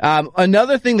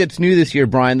 Another thing that's new this year,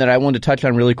 Brian, that I wanted to touch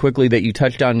on really quickly that you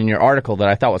touched on in your article that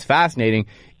I thought was fascinating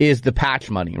is the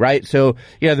patch money, right? So,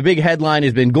 the big headline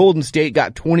has been Golden State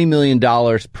got $20 million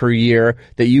per year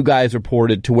that you guys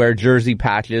reported to wear jersey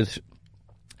patches.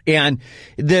 And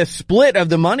the split of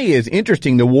the money is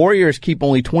interesting. The Warriors keep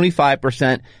only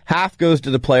 25%. Half goes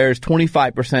to the players.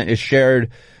 25% is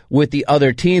shared with the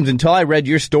other teams. Until I read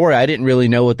your story, I didn't really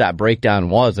know what that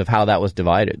breakdown was of how that was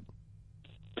divided.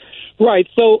 Right.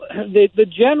 So the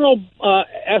general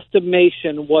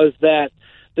estimation was that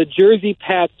the jersey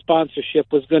patch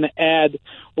sponsorship was going to add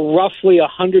roughly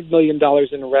 $100 million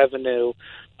in revenue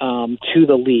to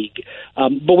the league.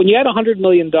 But when you add $100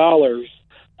 million,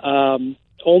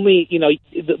 only,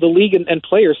 the league and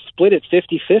players split it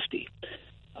 50-50.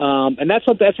 And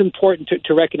that's important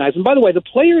to recognize. And by the way, the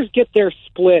players get their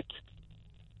split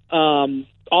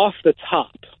off the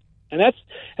top. And that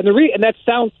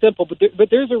sounds simple, but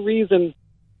there's a reason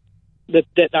that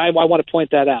I want to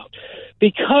point that out.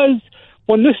 Because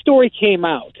when this story came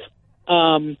out,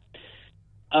 then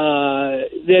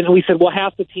we said, well,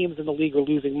 half the teams in the league are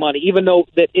losing money, even though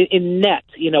that in net,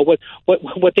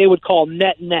 what they would call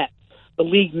net, the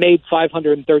league made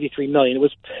 $533 million. It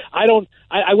was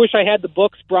I wish I had the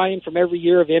books, Brian, from every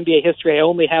year of NBA history. I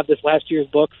only have this last year's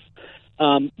books.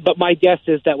 But my guess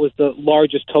is that was the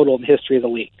largest total in the history of the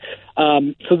league.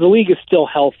 So the league is still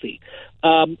healthy.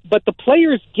 But the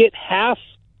players get half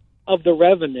of the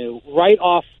revenue right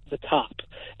off the top.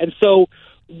 And so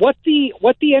what the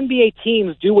NBA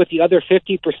teams do with the other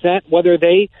 50%, whether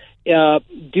they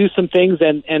do some things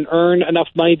and earn enough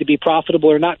money to be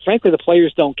profitable or not, frankly, the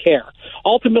players don't care.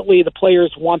 Ultimately, the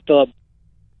players want the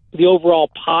overall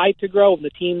pie to grow and the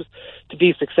teams to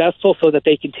be successful so that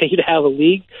they continue to have a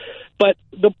league. But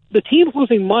the teams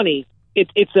losing money,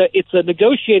 it's a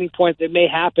negotiating point that may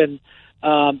happen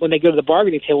when they go to the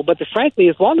bargaining table. But frankly,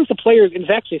 as long as the players, and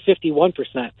it's actually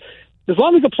 51%, as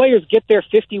long as the players get their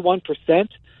 51%,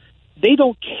 they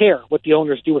don't care what the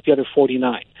owners do with the other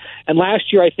 49. And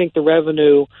last year, I think the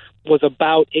revenue was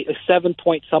about a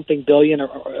 7-point-something billion,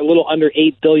 or a little under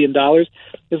 $8 billion.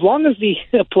 As long as the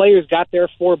players got their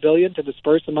 $4 billion to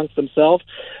disperse amongst themselves,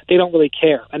 they don't really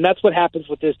care. And that's what happens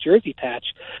with this jersey patch.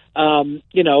 So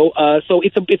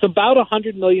it's about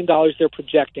 $100 million they're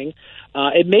projecting.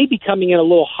 It may be coming in a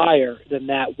little higher than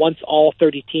that once all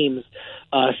 30 teams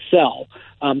sell.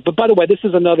 But by the way, this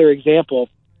is another example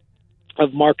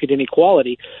of market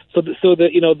inequality. I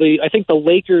think the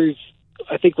Lakers,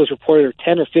 was reported at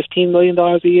 $10 or $15 million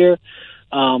a year.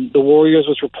 The Warriors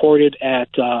was reported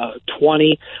at 20.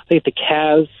 I think the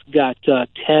Cavs got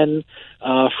 10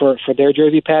 for their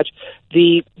jersey patch.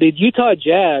 The Utah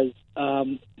Jazz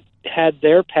had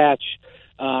their patch.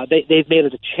 They've made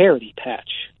it a charity patch,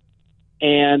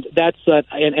 and that's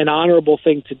an honorable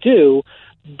thing to do.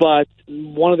 But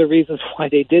one of the reasons why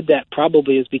they did that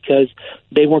probably is because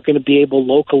they weren't going to be able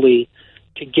locally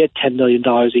to get $10 million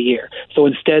a year. So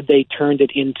instead, they turned it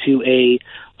into a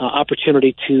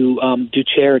opportunity to do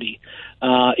charity.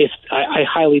 I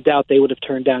highly doubt they would have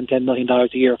turned down $10 million a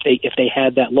year if they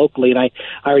had that locally. And I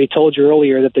already told you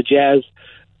earlier that the Jazz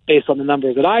based on the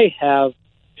numbers that I have,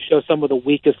 show some of the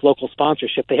weakest local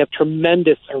sponsorship. They have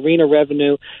tremendous arena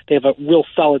revenue. They have a real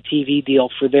solid TV deal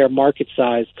for their market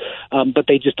size, but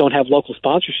they just don't have local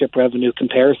sponsorship revenue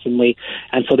comparisonly,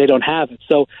 and so they don't have it.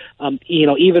 So,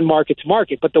 even market to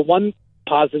market. But the one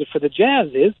positive for the Jazz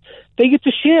is they get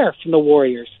to share from the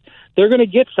Warriors. They're going to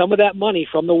get some of that money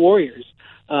from the Warriors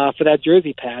for that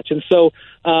jersey patch. And so,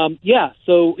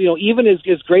 even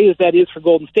as great as that is for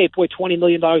Golden State, boy, $20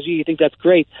 million a year, you think that's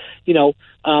great.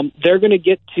 They're going to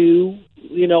get to,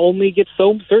 only get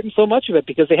so much of it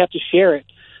because they have to share it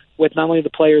with not only the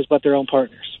players but their own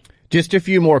partners. Just a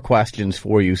few more questions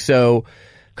for you. So,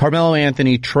 Carmelo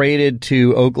Anthony traded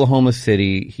to Oklahoma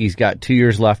City. He's got 2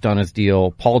 years left on his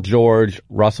deal. Paul George,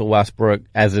 Russell Westbrook,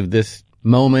 as of this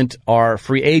moment, are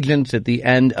free agents at the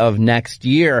end of next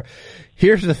year.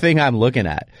 Here's the thing I'm looking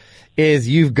at is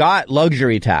you've got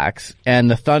luxury tax, and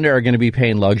the Thunder are going to be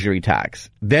paying luxury tax.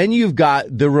 Then you've got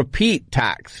the repeat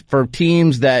tax for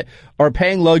teams that are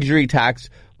paying luxury tax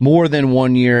more than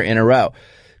 1 year in a row.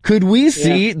 Could we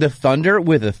see the Thunder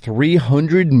with a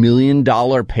 $300 million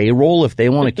payroll if they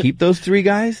want to keep those three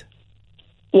guys?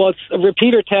 Well, it's a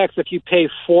repeater tax if you pay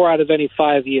 4 out of any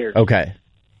 5 years. Okay.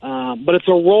 But it's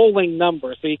a rolling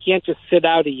number, so you can't just sit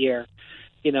out a year.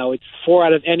 It's 4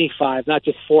 out of any 5, not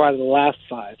just 4 out of the last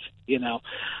 5, the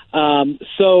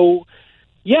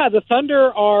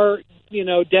Thunder are,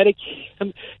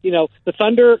 dedicated. The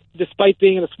Thunder, despite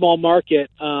being in a small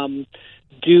market,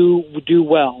 do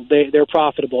well. They're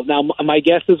profitable. Now, my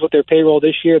guess is with their payroll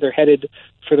this year, they're headed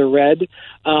for the red.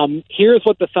 Here's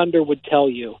what the Thunder would tell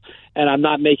you, and I'm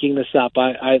not making this up.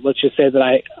 I let's just say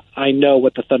that I know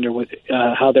what the Thunder would,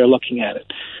 how they're looking at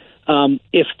it.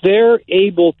 If they're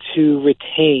able to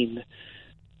retain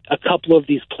a couple of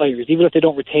these players, even if they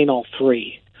don't retain all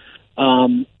three,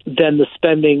 then the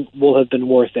spending will have been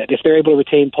worth it. If they're able to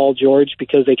retain Paul George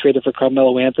because they traded for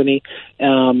Carmelo Anthony,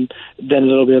 then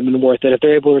it'll have been worth it. If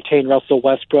they're able to retain Russell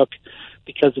Westbrook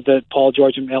because of the Paul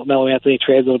George and Melo Anthony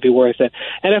trades, it'll be worth it.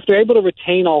 And if they're able to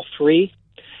retain all three,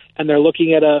 and they're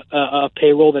looking at a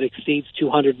payroll that exceeds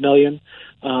 $200 million,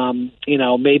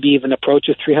 maybe even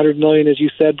approaches $300 million, as you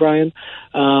said, Brian,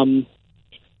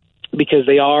 because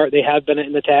they have been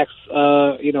in the tax,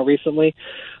 recently.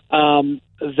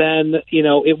 Then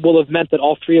it will have meant that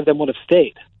all three of them would have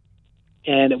stayed,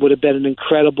 and it would have been an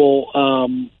incredible,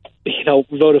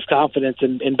 vote of confidence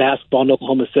in basketball in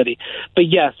Oklahoma City. But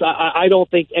yes, I don't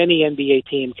think any NBA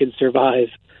team can survive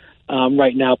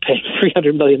right now paying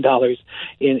 $300 million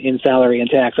in salary and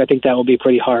tax. I think that will be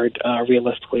pretty hard,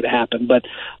 realistically, to happen. But,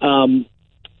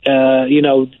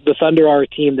 the Thunder are a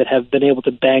team that have been able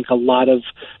to bank a lot of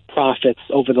profits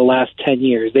over the last 10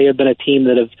 years. They have been a team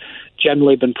that have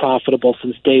generally been profitable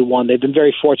since day one. They've been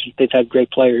very fortunate. They've had great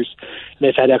players, and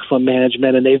they've had excellent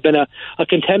management, and they've been a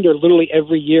contender literally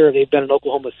every year they've been in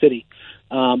Oklahoma City.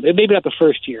 Maybe not the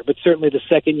first year, but certainly the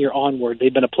second year onward,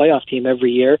 they've been a playoff team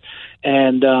every year.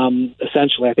 And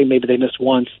essentially, I think maybe they missed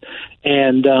once.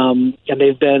 And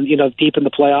they've been, deep in the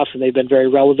playoffs, and they've been very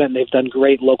relevant. And they've done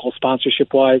great local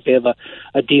sponsorship-wise. They have a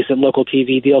decent local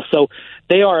TV deal. So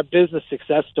they are a business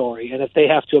success story. And if they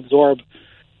have to absorb,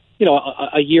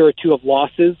 a year or two of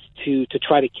losses to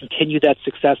try to continue that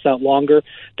success out longer,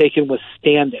 they can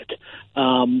withstand it.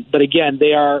 But again,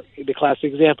 they are the classic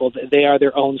example. They are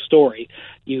their own story.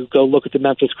 You go look at the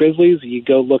Memphis Grizzlies. You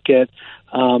go look at,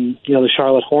 the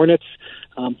Charlotte Hornets.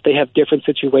 They have different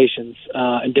situations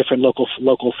and different local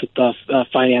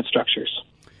finance structures.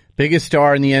 Biggest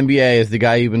star in the NBA is the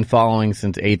guy you've been following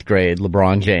since 8th grade,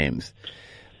 LeBron James.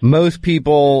 Most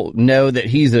people know that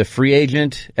he's a free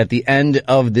agent at the end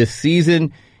of this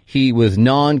season. He was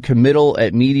non-committal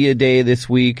at Media Day this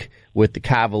week with the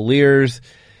Cavaliers.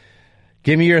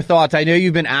 Give me your thoughts. I know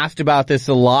you've been asked about this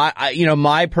a lot.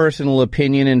 My personal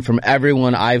opinion, and from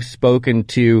everyone I've spoken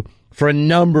to, for a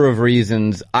number of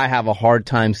reasons, I have a hard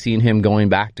time seeing him going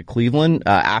back to Cleveland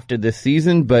after this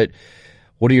season. But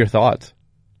what are your thoughts?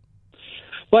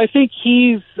 Well, I think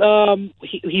he's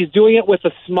doing it with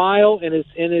a smile and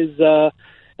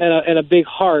a big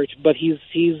heart, but he's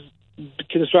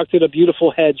constructed a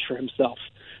beautiful hedge for himself.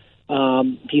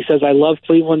 He says, "I love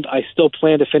Cleveland. I still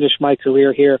plan to finish my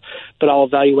career here, but I'll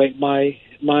evaluate my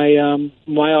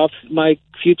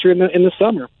future in the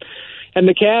summer." And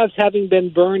the Cavs, having been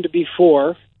burned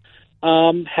before,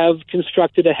 have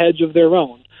constructed a hedge of their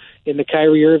own. In the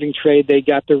Kyrie Irving trade, they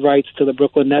got the rights to the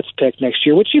Brooklyn Nets pick next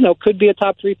year, which, could be a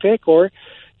top 3 pick or,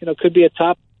 could be a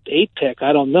top 8 pick.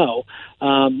 I don't know.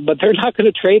 But they're not going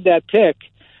to trade that pick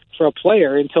for a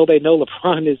player until they know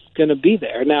LeBron is going to be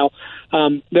there. Now,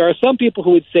 there are some people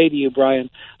who would say to you,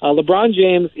 Brian, LeBron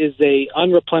James is a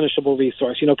unreplenishable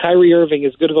resource. You know, Kyrie Irving,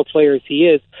 as good of a player as he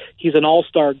is, he's an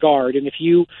all-star guard. And if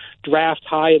you draft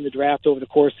high in the draft over the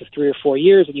course of 3 or 4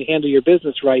 years and you handle your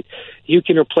business right, you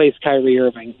can replace Kyrie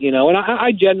Irving. You know, and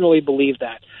I generally believe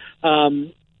that.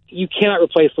 You cannot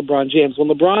replace LeBron James. When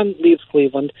LeBron leaves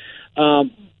Cleveland,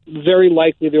 very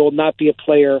likely there will not be a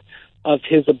player of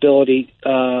his ability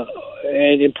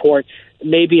and import.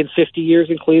 Maybe in 50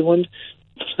 years in Cleveland,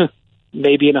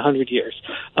 maybe in 100 years.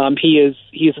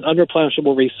 He's an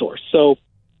unreplenishable resource. So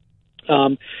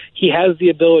he has the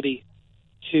ability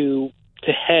to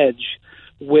hedge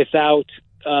without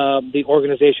the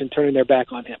organization turning their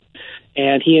back on him,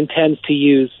 and he intends to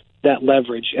use that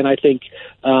leverage, and I think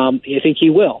he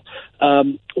will.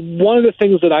 One of the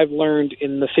things that I've learned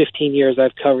in the 15 years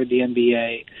I've covered the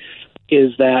NBA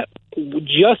is that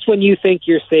just when you think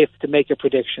you're safe to make a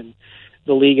prediction,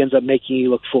 the league ends up making you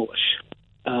look foolish.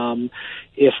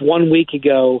 If 1 week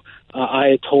ago I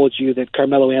had told you that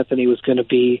Carmelo Anthony was going to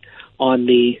be on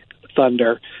the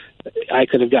Thunder, I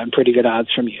could have gotten pretty good odds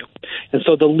from you. And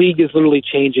so the league is literally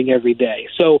changing every day.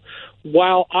 So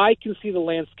while I can see the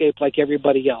landscape like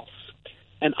everybody else,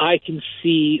 and I can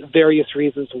see various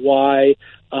reasons why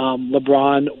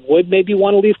LeBron would maybe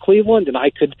want to leave Cleveland, and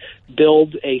I could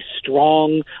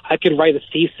I could write a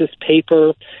thesis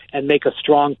paper and make a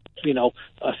strong,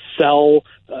 a sell,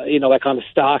 like on a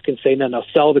stock and say, no,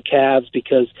 sell the Cavs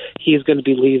because he's going to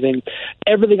be leaving.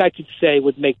 Everything I could say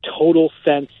would make total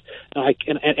sense, and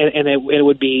it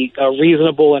would be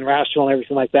reasonable and rational and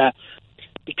everything like that.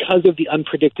 Because of the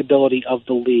unpredictability of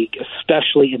the league,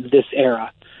 especially in this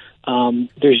era,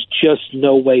 there's just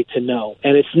no way to know.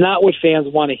 And it's not what fans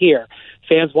want to hear.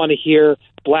 Fans want to hear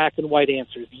black and white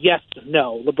answers. Yes,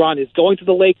 no. LeBron is going to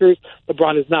the Lakers.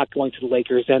 LeBron is not going to the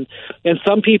Lakers. And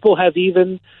some people have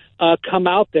even come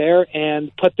out there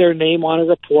and put their name on a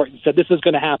report and said this is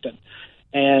going to happen.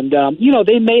 And,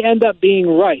 they may end up being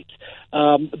right.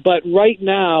 But right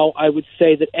now, I would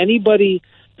say that anybody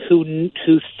who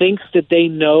thinks that they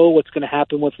know what's going to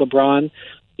happen with LeBron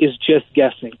is just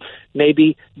guessing.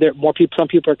 Maybe some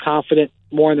people are confident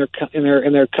more in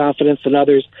their confidence than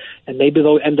others, and maybe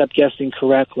they'll end up guessing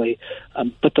correctly.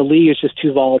 But the league is just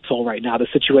too volatile right now. The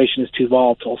situation is too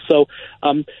volatile. So,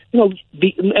 and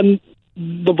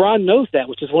LeBron knows that,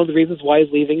 which is one of the reasons why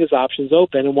he's leaving his options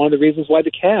open, and one of the reasons why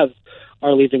the Cavs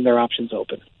are leaving their options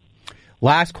open.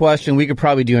 Last question. We could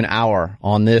probably do an hour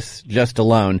on this just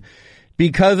alone.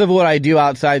 Because of what I do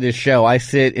outside this show, I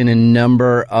sit in a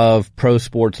number of pro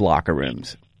sports locker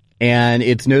rooms. And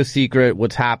it's no secret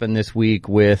what's happened this week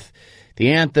with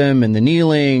the anthem and the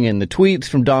kneeling and the tweets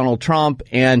from Donald Trump.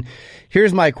 And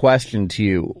here's my question to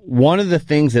you. One of the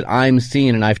things that I'm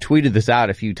seeing, and I've tweeted this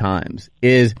out a few times,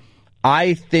 is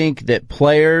I think that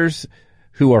players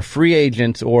who are free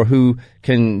agents or who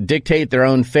can dictate their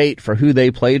own fate for who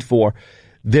they played for,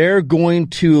 they're going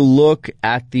to look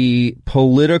at the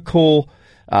political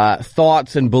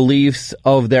thoughts and beliefs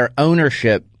of their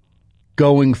ownership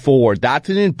going forward. That's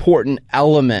an important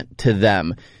element to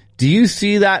them. Do you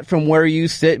see that from where you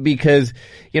sit? Because,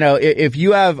 if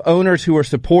you have owners who are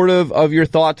supportive of your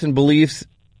thoughts and beliefs,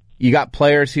 you got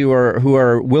players who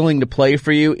are willing to play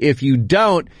for you. If you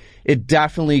don't, it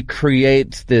definitely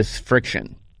creates this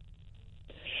friction.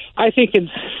 I think in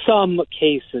some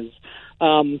cases,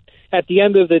 at the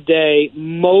end of the day,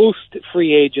 most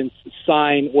free agents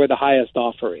sign where the highest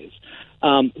offer is.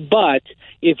 But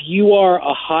if you are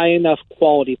a high enough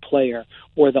quality player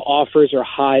where the offers are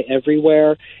high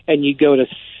everywhere and you go to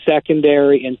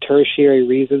secondary and tertiary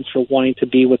reasons for wanting to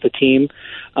be with the team,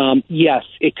 yes,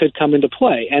 it could come into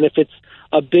play. And if it's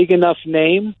a big enough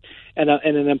name and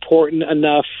an important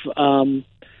enough,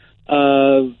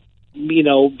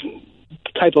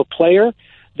 type of player,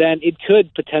 then it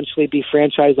could potentially be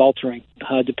franchise altering,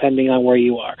 depending on where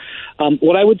you are.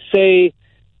 What I would say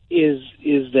is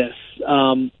this: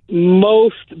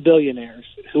 most billionaires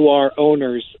who are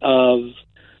owners of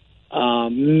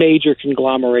major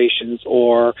conglomerations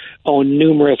or own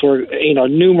numerous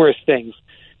things,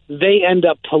 they end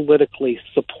up politically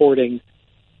supporting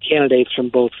candidates from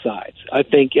both sides. I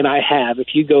think, and I have.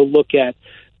 If you go look at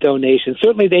donations,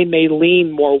 certainly they may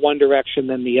lean more one direction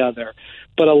than the other,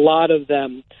 but a lot of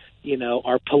them,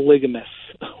 are polygamous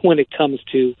when it comes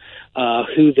to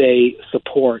who they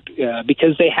support,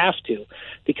 because they have to,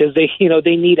 because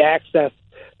they need access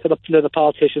to the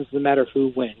politicians no matter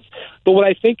who wins. But what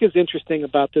I think is interesting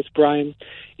about this, Brian,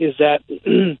 is that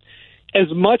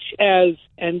as much as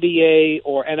NBA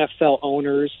or NFL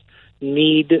owners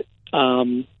need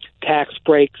tax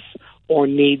breaks or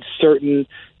need certain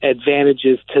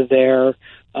advantages to their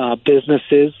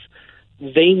businesses,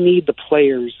 they need the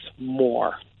players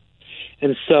more.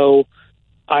 And so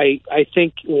I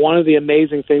think one of the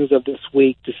amazing things of this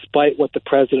week, despite what the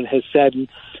president has said, and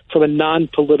from a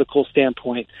non-political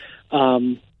standpoint,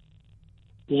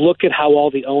 look at how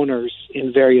all the owners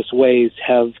in various ways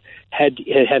have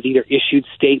either issued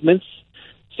statements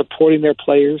supporting their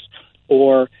players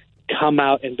or come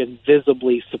out and been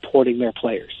visibly supporting their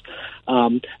players.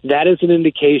 That is an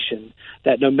indication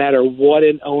that no matter what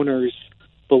an owner's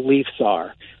beliefs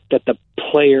are, that the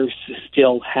players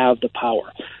still have the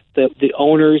power. The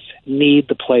owners need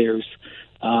the players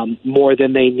more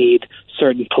than they need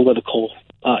certain political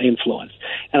influence.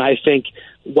 And I think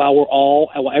while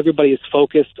everybody is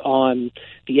focused on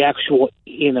the actual,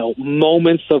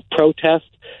 moments of protest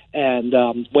and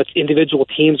what individual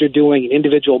teams are doing in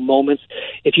individual moments,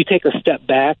 if you take a step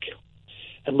back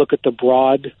and look at the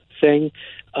broad thing,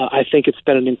 I think it's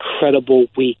been an incredible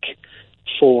week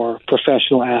for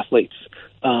professional athletes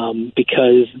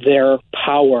because their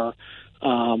power,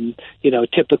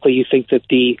 typically you think that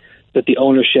the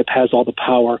ownership has all the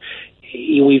power.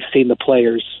 We've seen the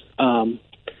players have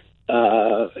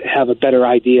a better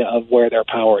idea of where their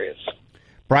power is.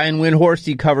 Brian Windhorst,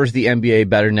 he covers the NBA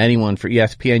better than anyone for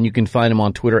ESPN. You can find him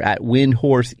on Twitter at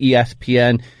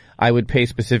WindhorstESPN. I would pay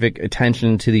specific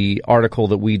attention to the article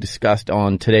that we discussed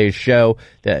on today's show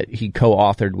that he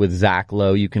co-authored with Zach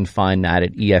Lowe. You can find that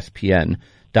at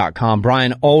ESPN.com.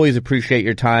 Brian, always appreciate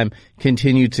your time.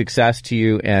 Continued success to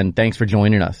you, and thanks for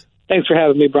joining us. Thanks for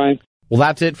having me, Brian. Well,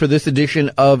 that's it for this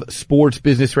edition of Sports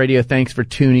Business Radio. Thanks for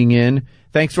tuning in.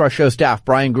 Thanks to our show staff,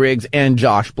 Brian Griggs and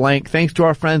Josh Blank. Thanks to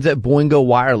our friends at Boingo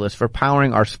Wireless for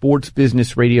powering our Sports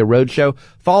Business Radio Roadshow.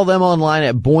 Follow them online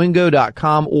at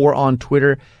boingo.com or on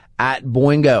Twitter at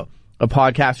Boingo. A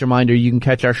podcast reminder, you can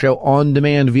catch our show on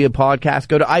demand via podcast.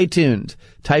 Go to iTunes,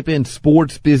 type in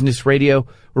Sports Business Radio.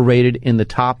 We're rated in the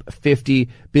top 50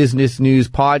 business news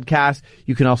podcasts.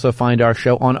 You can also find our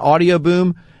show on Audio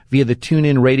Boom via the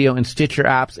TuneIn Radio and Stitcher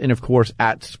apps, and of course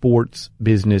at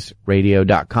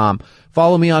sportsbusinessradio.com.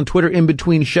 Follow me on Twitter in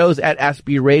between shows at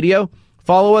SB Radio.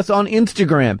 Follow us on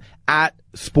Instagram at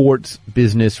Sports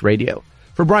Business Radio.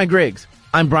 For Brian Griggs,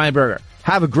 I'm Brian Berger.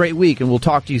 Have a great week, and we'll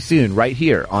talk to you soon right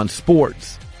here on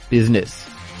Sports Business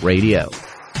Radio.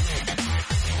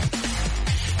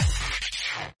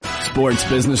 Sports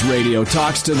Business Radio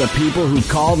talks to the people who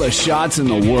call the shots in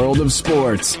the world of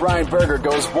sports. Brian Berger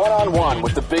goes one-on-one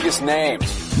with the biggest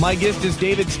names. My guest is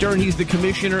David Stern. He's the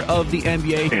commissioner of the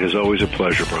NBA. It is always a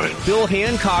pleasure, Brian. Bill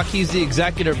Hancock, he's the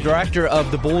executive director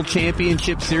of the Bowl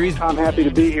Championship Series. I'm happy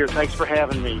to be here. Thanks for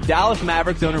having me. Dallas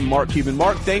Mavericks owner Mark Cuban.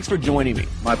 Mark, thanks for joining me.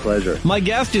 My pleasure. My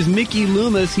guest is Mickey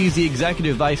Loomis. He's the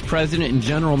executive vice president and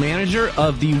general manager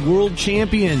of the world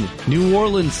champion New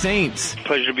Orleans Saints.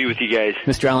 Pleasure to be with you guys.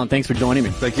 Mr. Allen, thanks for joining me.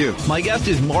 Thank you. My guest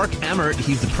is Mark Emmert.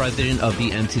 He's the president of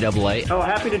the NCAA. Oh,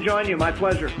 happy to join you. My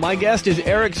pleasure. My guest is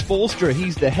Eric Spoelstra.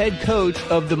 He's the head coach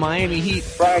of the Miami Heat.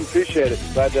 Brian, appreciate it.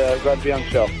 Glad to be on the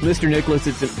show. Mr. Nicholas,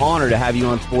 it's an honor to have you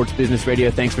on Sports Business Radio.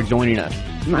 Thanks for joining us.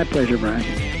 My pleasure, Brian.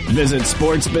 Visit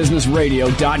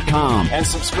sportsbusinessradio.com and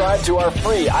subscribe to our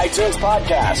free iTunes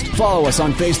podcast. Follow us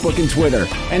on Facebook and Twitter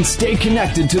and stay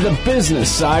connected to the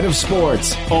business side of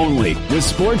sports only with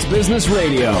Sports Business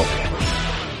Radio.